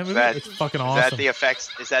 You never seen that movie? It's fucking awesome.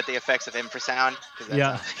 Is that the effects of infrasound?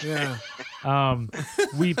 Yeah.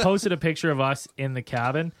 We posted a picture of us in the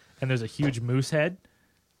cabin, and there's a huge moose head.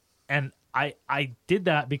 And I did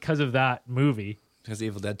that because of that movie. Because of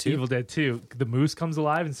Evil Dead 2? Evil Dead 2. The moose comes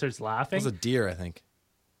alive and starts laughing. It was a deer, I think.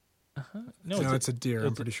 No, it's a deer.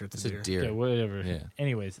 I'm pretty sure it's a deer. Yeah, whatever. Yeah.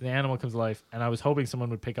 Anyways, the animal comes alive, and I was hoping someone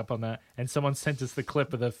would pick up on that. And someone sent us the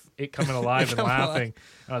clip of it coming alive and laughing.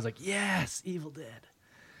 And I was like, yes, Evil Dead.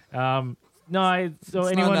 It's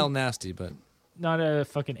not El Nasty, but not a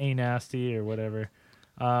fucking A Nasty or whatever.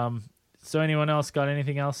 So anyone else got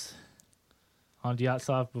anything else on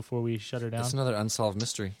Dyatlov before we shut her down? It's another unsolved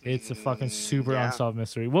mystery. It's a fucking super unsolved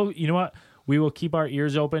mystery. Well, you know what? We will keep our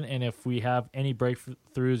ears open, and if we have any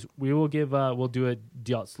breakthroughs, we will we'll do a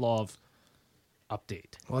Dyatlov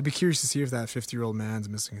update. Well, I'd be curious to see if that 50-year-old man's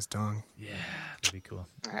missing his tongue. Yeah, that'd be cool.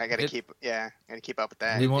 I gotta keep up with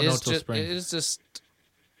that. We won't know till spring. It's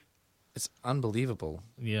unbelievable.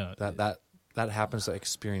 Yeah, that happens to an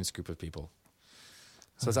experienced group of people.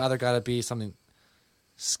 So it's either got to be something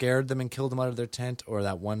scared them and killed them out of their tent, or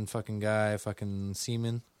that one fucking guy, fucking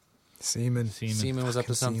Seaman was up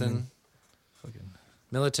to something. Fucking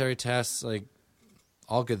military tests, like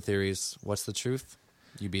all good theories. What's the truth?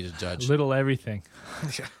 You be the judge. Little everything.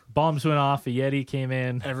 Bombs went off. A Yeti came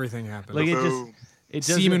in. Everything happened. Like it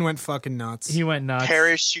just Seaman went fucking nuts. He went nuts.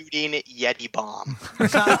 Parachuting Yeti bomb.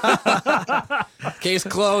 Case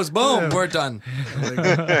closed. Boom. We're done.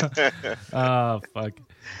 Oh fuck.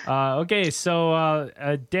 Okay, so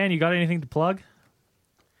Dan, you got anything to plug?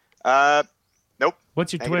 Nope.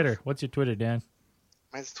 What's your Twitter? What's your Twitter, Dan?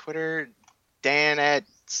 My Twitter,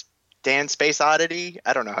 Dan Space Oddity.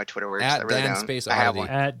 I don't know how Twitter works. At Dan Space Oddity.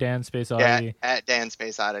 At Dan Space Oddity. Yeah, at Dan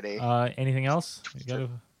Space Oddity. Anything else?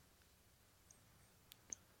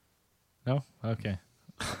 No? Okay.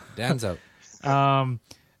 Dan's out.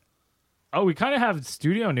 We kind of have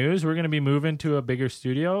studio news. We're going to be moving to a bigger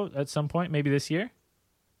studio at some point, maybe this year.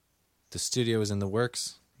 The studio is in the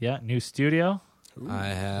works. Yeah, new studio. Ooh, I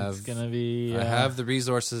have the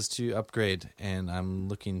resources to upgrade, and I'm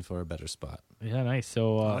looking for a better spot. Yeah, nice.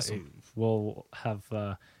 So awesome. We'll have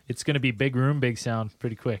it's going to be big room, big sound,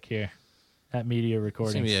 pretty quick here at Media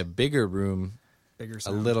Recordings. It's going to be a bigger room, bigger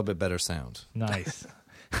sound. A little bit better round. Nice.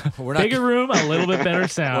 Bigger room, a little bit better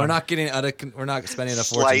sound. We're not spending a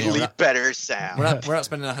fortune. Slightly better sound. We're not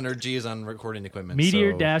spending 100 G's on recording equipment.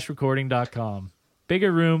 Meteor-recording.com.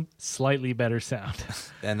 Bigger room, slightly better sound.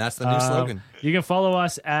 And that's the new slogan. You can follow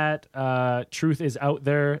us at Truth Is Out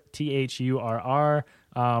There, THURR.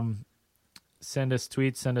 Send us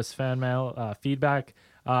tweets, send us fan mail, feedback.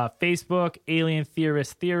 Facebook, Alien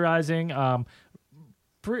Theorist Theorizing. I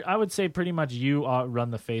would say pretty much you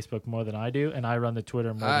run the Facebook more than I do, and I run the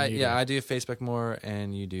Twitter more than you do. Yeah, I do Facebook more,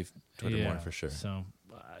 and you do Twitter more for sure. So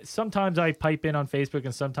sometimes I pipe in on Facebook,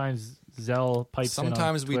 and sometimes Zell pipes in on Twitter.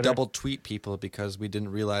 Sometimes we double tweet people because we didn't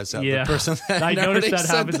realize that the person that I noticed that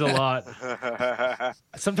happens a lot.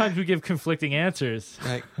 Sometimes we give conflicting answers.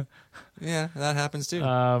 Like, Yeah, that happens too.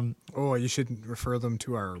 You should refer them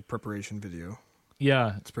to our preparation video.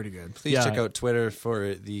 Yeah. It's pretty good. Please check out Twitter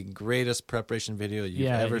for the greatest preparation video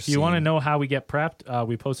you've ever seen. If you want to know how we get prepped,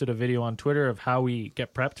 we posted a video on Twitter of how we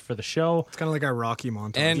get prepped for the show. It's kind of like our Rocky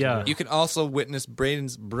montage. And you can also witness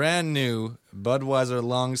Braden's brand new Budweiser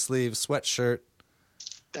long sleeve sweatshirt.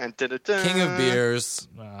 Dun, dun, dun, dun. King of beers.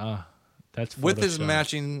 That's with his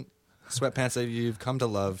matching sweatpants that you've come to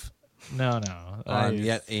love. No. On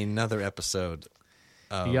yet another episode.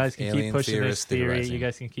 You guys can keep pushing this theory. You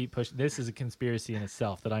guys can keep pushing. This is a conspiracy in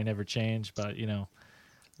itself that I never change. But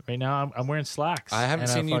right now I'm wearing slacks. I haven't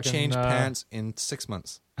seen you change pants in 6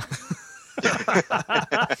 months.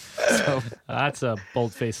 So, that's a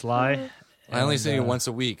bold-faced lie. I only see you once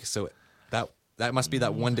a week, so that must be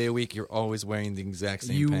that one day a week you're always wearing the exact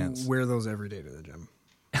same pants. You wear those every day to the gym.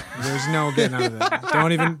 There's no getting out of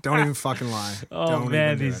that. Don't even fucking lie. Oh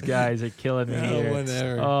man, these guys are killing me here.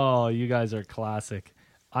 Whatever. Oh, you guys are classic.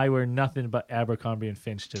 I wear nothing but Abercrombie and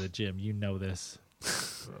Finch to the gym. You know this.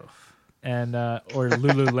 And or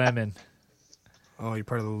Lululemon. Oh, you're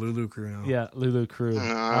part of the Lulu crew now. Yeah, Lulu crew.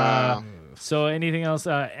 So anything else?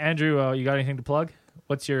 Andrew, you got anything to plug?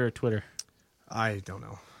 What's your Twitter? I don't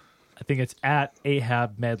know. I think it's at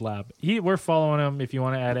Ahab MedLab. We're following him if you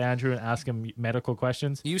want to add Andrew and ask him medical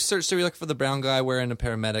questions. You search to look for the brown guy wearing a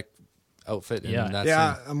paramedic outfit. And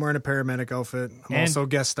I'm wearing a paramedic outfit. I'm also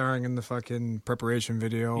guest starring in the fucking preparation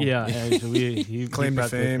video. Yeah, he claimed to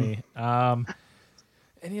fame.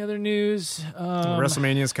 Any other news?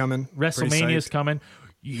 WrestleMania's coming. WrestleMania's coming.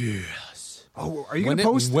 Yes. Oh, are you going to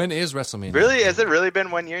post? When is WrestleMania? Really? Has it really been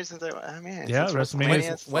 1 year since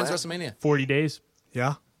WrestleMania. When's WrestleMania? 40 days.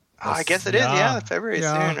 Yeah. Oh, I guess it is. Yeah, February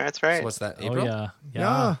soon. That's right. So what's that? April? Oh,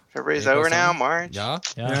 yeah. February's over now. March. Yeah.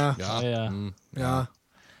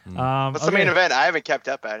 What's the main event? I haven't kept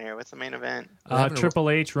up out here. What's the main event?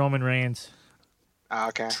 Triple H, Roman Reigns. Oh,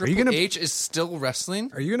 okay. Triple H is still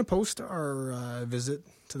wrestling? Are you going to post our visit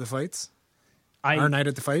to the fights? Our night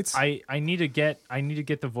at the fights? I need to get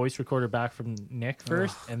the voice recorder back from Nick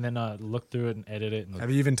first, and then look through it and edit it.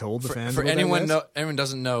 Have you even told the fans? For anyone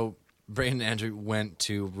doesn't know, Braden and Andrew went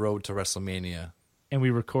to Road to WrestleMania. And we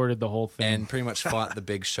recorded the whole thing. And pretty much fought the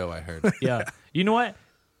Big Show, I heard. Yeah. You know what?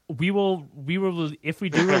 We will, if we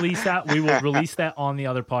do release that, we will release that on the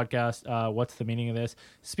other podcast. What's the meaning of this?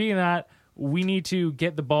 Speaking of that, we need to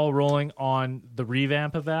get the ball rolling on the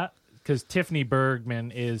revamp of that, because Tiffany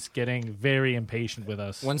Bergman is getting very impatient with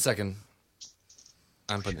us. 1 second.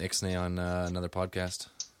 I'm putting Ixnay on another podcast.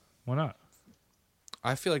 Why not?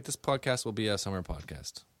 I feel like this podcast will be a summer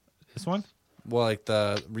podcast. This one? Well, like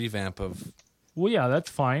the revamp of... Well, yeah, that's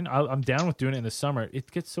fine. I'm down with doing it in the summer. It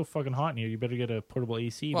gets so fucking hot in here. You better get a portable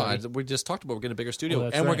AC. Well, we just talked about we're getting a bigger studio,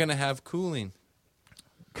 and we're going to have cooling.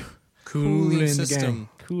 Cooling system.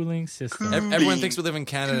 Cooling system. Everyone thinks we live in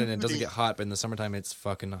Canada and it doesn't get hot, but in the summertime it's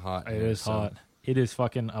fucking hot. It is hot. It is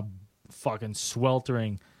fucking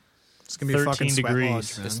sweltering. It's gonna be 13 fucking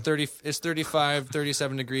degrees. Lodge, it's 35,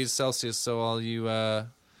 37 degrees Celsius. So all you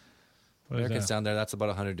Americans down there, that's about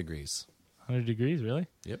 100 degrees. 100 degrees, really?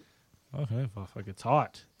 Yep. Okay, fuck, it's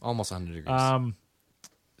hot. Almost 100 degrees.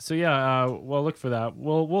 So yeah, well, look for that.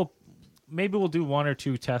 Maybe we'll do 1 or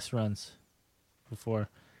 2 test runs before.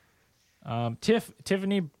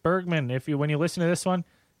 Tiffany Bergman, when you listen to this one,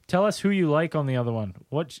 tell us who you like on the other one.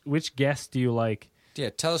 Which guest do you like? Yeah,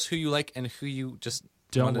 tell us who you like and who you just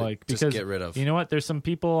don't like. Because get rid of. You know what? There's some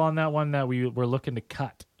people on that one that we're looking to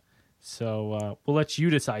cut. So we'll let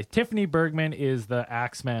you decide. Tiffany Bergman is the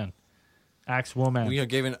Axeman. Axewoman. We are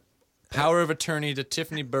giving power of attorney to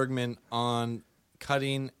Tiffany Bergman on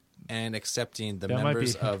cutting and accepting the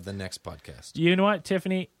members of the next podcast. You know what,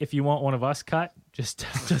 Tiffany? If you want one of us cut, just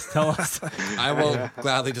tell us. I will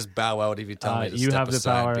gladly just bow out if you tell me to you step have the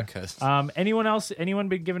aside power. Because anyone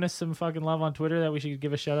been giving us some fucking love on Twitter that we should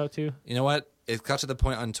give a shout out to? You know what? It got to the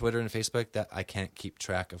point on Twitter and Facebook that I can't keep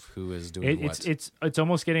track of who is doing what. It's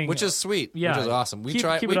almost getting, which is sweet. Yeah, which is awesome. We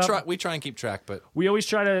try and keep track, but we always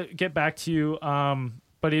try to get back to you.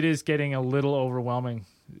 But it is getting a little overwhelming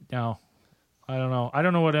now. I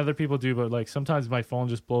don't know what other people do, but like sometimes my phone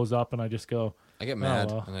just blows up and I just go. I get mad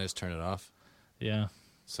and I just turn it off. Yeah.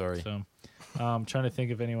 Sorry. So I'm trying to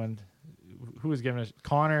think of anyone who was giving us.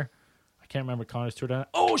 Connor. I can't remember Connor's Twitter.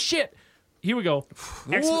 Oh shit! Here we go.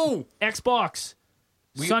 Xbox.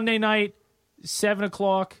 Sunday night,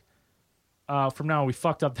 7:00. From now, we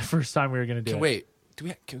fucked up the first time we were gonna do it. Wait,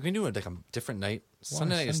 can we do it like a different night?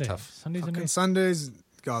 Sunday night is tough. Sunday's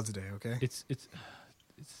God's day. Okay. It's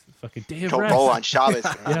fucking day of Don't rest. roll on Shabbos.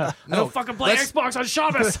 Yeah. I don't fucking play Xbox on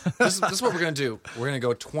Shabbos. This is what we're going to do. We're going to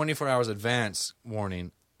go 24 hours advance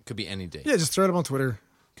warning. Could be any day. Yeah, just throw it up on Twitter.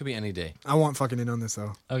 Could be any day. I want fucking in on this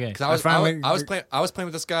though. Okay. Because I was playing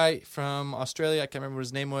with this guy from Australia. I can't remember what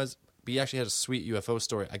his name was. But he actually had a sweet UFO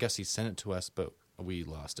story. I guess he sent it to us, but we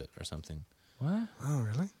lost it or something. What? Oh,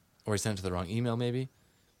 really? Or he sent it to the wrong email, maybe.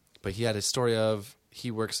 But he had a story of he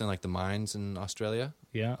works in like the mines in Australia.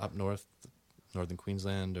 Yeah. Up north, northern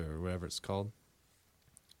Queensland or whatever it's called.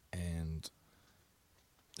 And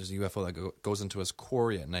there's a UFO that goes into his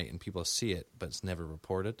quarry at night, and people see it, but it's never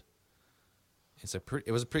reported.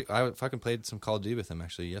 I fucking played some Call of Duty with him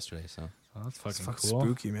actually yesterday. So that's fucking cool.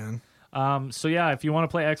 Spooky, man. So yeah, if you want to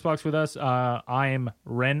play Xbox with us, I am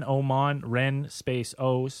Ren Omon, Ren space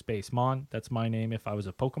O space Mon. That's my name if I was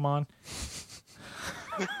a Pokemon.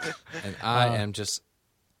 And I am just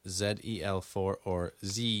ZEL4 or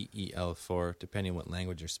ZEL4, depending on what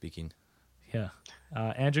language you're speaking. Yeah.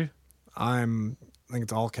 Andrew? I think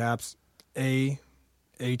it's all caps, AHABIB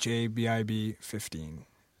 15.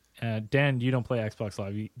 Dan, you don't play Xbox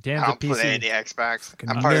Live. Dan's I don't a PC. play the Xbox.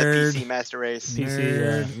 I'm part of the PC Master Race.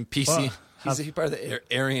 PC. Well, he's part of the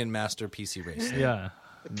Aryan Master PC Race. Yeah.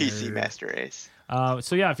 PC Master Race.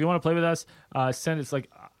 So yeah, if you want to play with us, send it.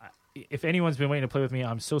 Like, if anyone's been waiting to play with me,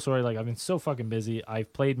 I'm so sorry. Like, I've been so fucking busy.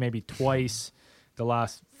 I've played maybe twice the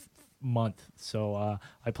last month. So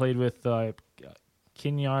I played with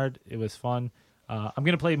Kinyard. It was fun. I'm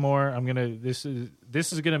gonna play more. This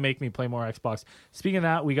is gonna make me play more Xbox. Speaking of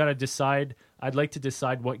that, we gotta decide. I'd like to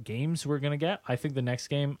decide what games we're gonna get. I think the next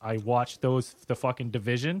game I watched the fucking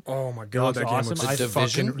Division. Oh my god, that awesome. game looks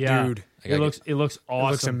Division, dude. It looks awesome.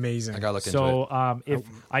 It looks amazing. I gotta look into it. If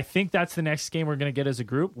I think that's the next game we're gonna get as a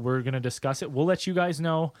group, we're gonna discuss it. We'll let you guys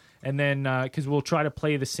know, and then because we'll try to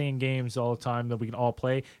play the same games all the time that we can all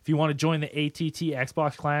play. If you want to join the ATT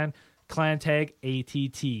Xbox clan tag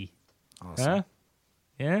ATT. Awesome. Huh?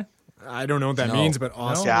 Yeah, I don't know what that means, but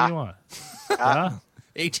awesome. No, what do you want? Yeah.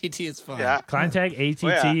 ATT is fun. Yeah. Clan tag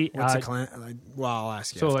ATT. What's a clan? Well, I'll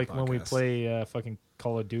ask you. So like when we play fucking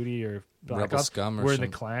Call of Duty or Black Rebel Ops, Scum or we're in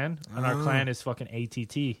something. the clan, and our clan is fucking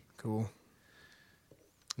ATT. Cool.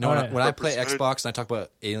 No, when I play Xbox and I talk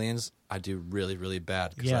about aliens, I do really, really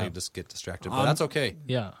bad because I just get distracted. But that's okay.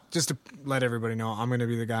 Yeah. Just to let everybody know, I'm going to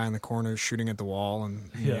be the guy in the corner shooting at the wall and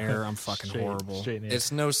in the air. I'm fucking horrible.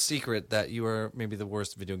 It's no secret that you are maybe the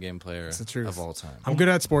worst video game player of all time. I'm good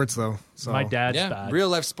at sports, though. So. My dad's bad. Real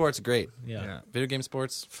life sports, great. Yeah. Video game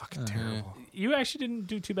sports, fucking terrible. You actually didn't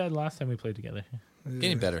do too bad last time we played together.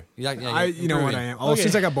 Getting better. You know what I am. Oh,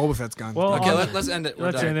 since I got Boba Fett's gun. Well, okay, let's end it.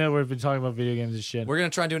 Let's end it. We've been talking about video games and shit. We're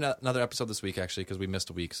gonna try and do another episode this week, actually, because we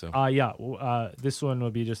missed a week. So. This one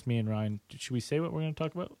will be just me and Ryan. Should we say what we're gonna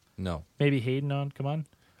talk about? No. Maybe Hayden on. Come on.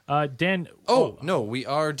 Dan. No, we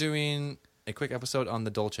are doing a quick episode on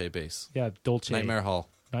the Dolce base. Yeah, Dolce. Nightmare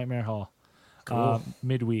Hall. Cool.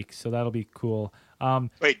 Midweek, so that'll be cool.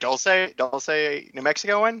 Wait, Dulce, New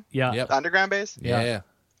Mexico one? Yeah. Yep. The underground base? Yeah.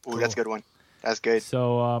 Ooh, that's a good one. That's good.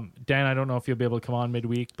 So, Dan, I don't know if you'll be able to come on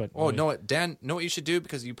midweek, but... No, Dan, know what you should do?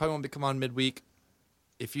 Because you probably won't be come on midweek.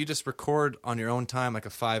 If you just record on your own time, like a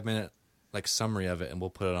 5-minute summary of it, and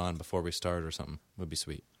we'll put it on before we start or something, would be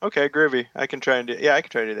sweet. Okay, groovy. I can try and do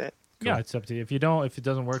that. Cool. Yeah, it's up to you. If it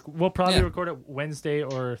doesn't work, we'll probably record it Wednesday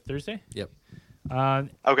or Thursday. Yep.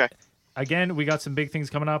 Okay. Again, we got some big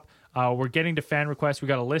things coming up. We're getting to fan requests. We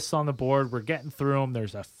got a list on the board. We're getting through them.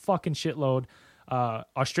 There's a fucking shitload.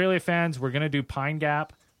 Australia fans, we're going to do Pine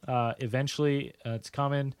Gap eventually. It's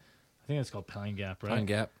coming. I think it's called Pine Gap, right? Pine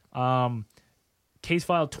Gap. Case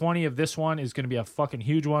file 20 of this one is going to be a fucking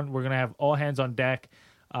huge one. We're going to have all hands on deck.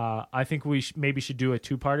 I think we maybe should do a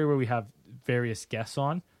two-parter where we have various guests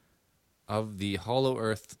on. Of the Hollow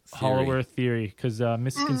Earth Theory. Hollow Earth Theory, because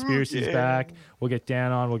Mrs. Conspiracy is back. We'll get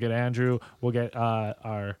Dan on. We'll get Andrew. We'll get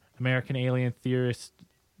our American Alien Theorist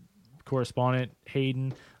correspondent,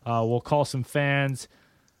 Hayden. We'll call some fans.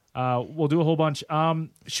 We'll do a whole bunch.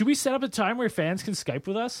 Should we set up a time where fans can Skype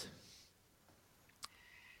with us?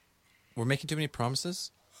 We're making too many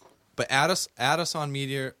promises. But add us on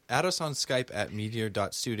Meteor. Add us on Skype at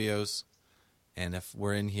meteor.studios. And if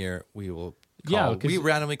we're in here, we will call. We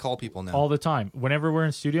randomly call people now. All the time. Whenever we're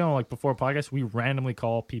in studio, like before a podcast, we randomly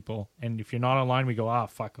call people. And if you're not online, we go,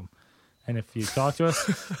 fuck them. And if you talk to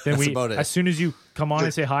us, then we, as soon as you come on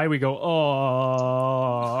and say hi, we go,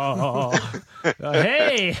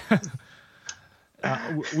 hey,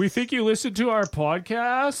 we think you listened to our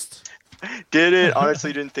podcast. Did it?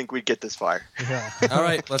 Honestly, didn't think we'd get this far. Yeah. All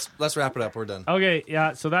right, let's wrap it up. We're done. Okay,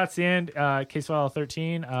 yeah. So that's the end. Case file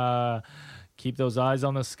 13. Keep those eyes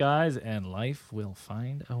on the skies, and life will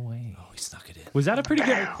find a way. Oh, he snuck it in. Was that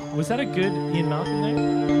a good Ian Malcolm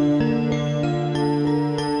there?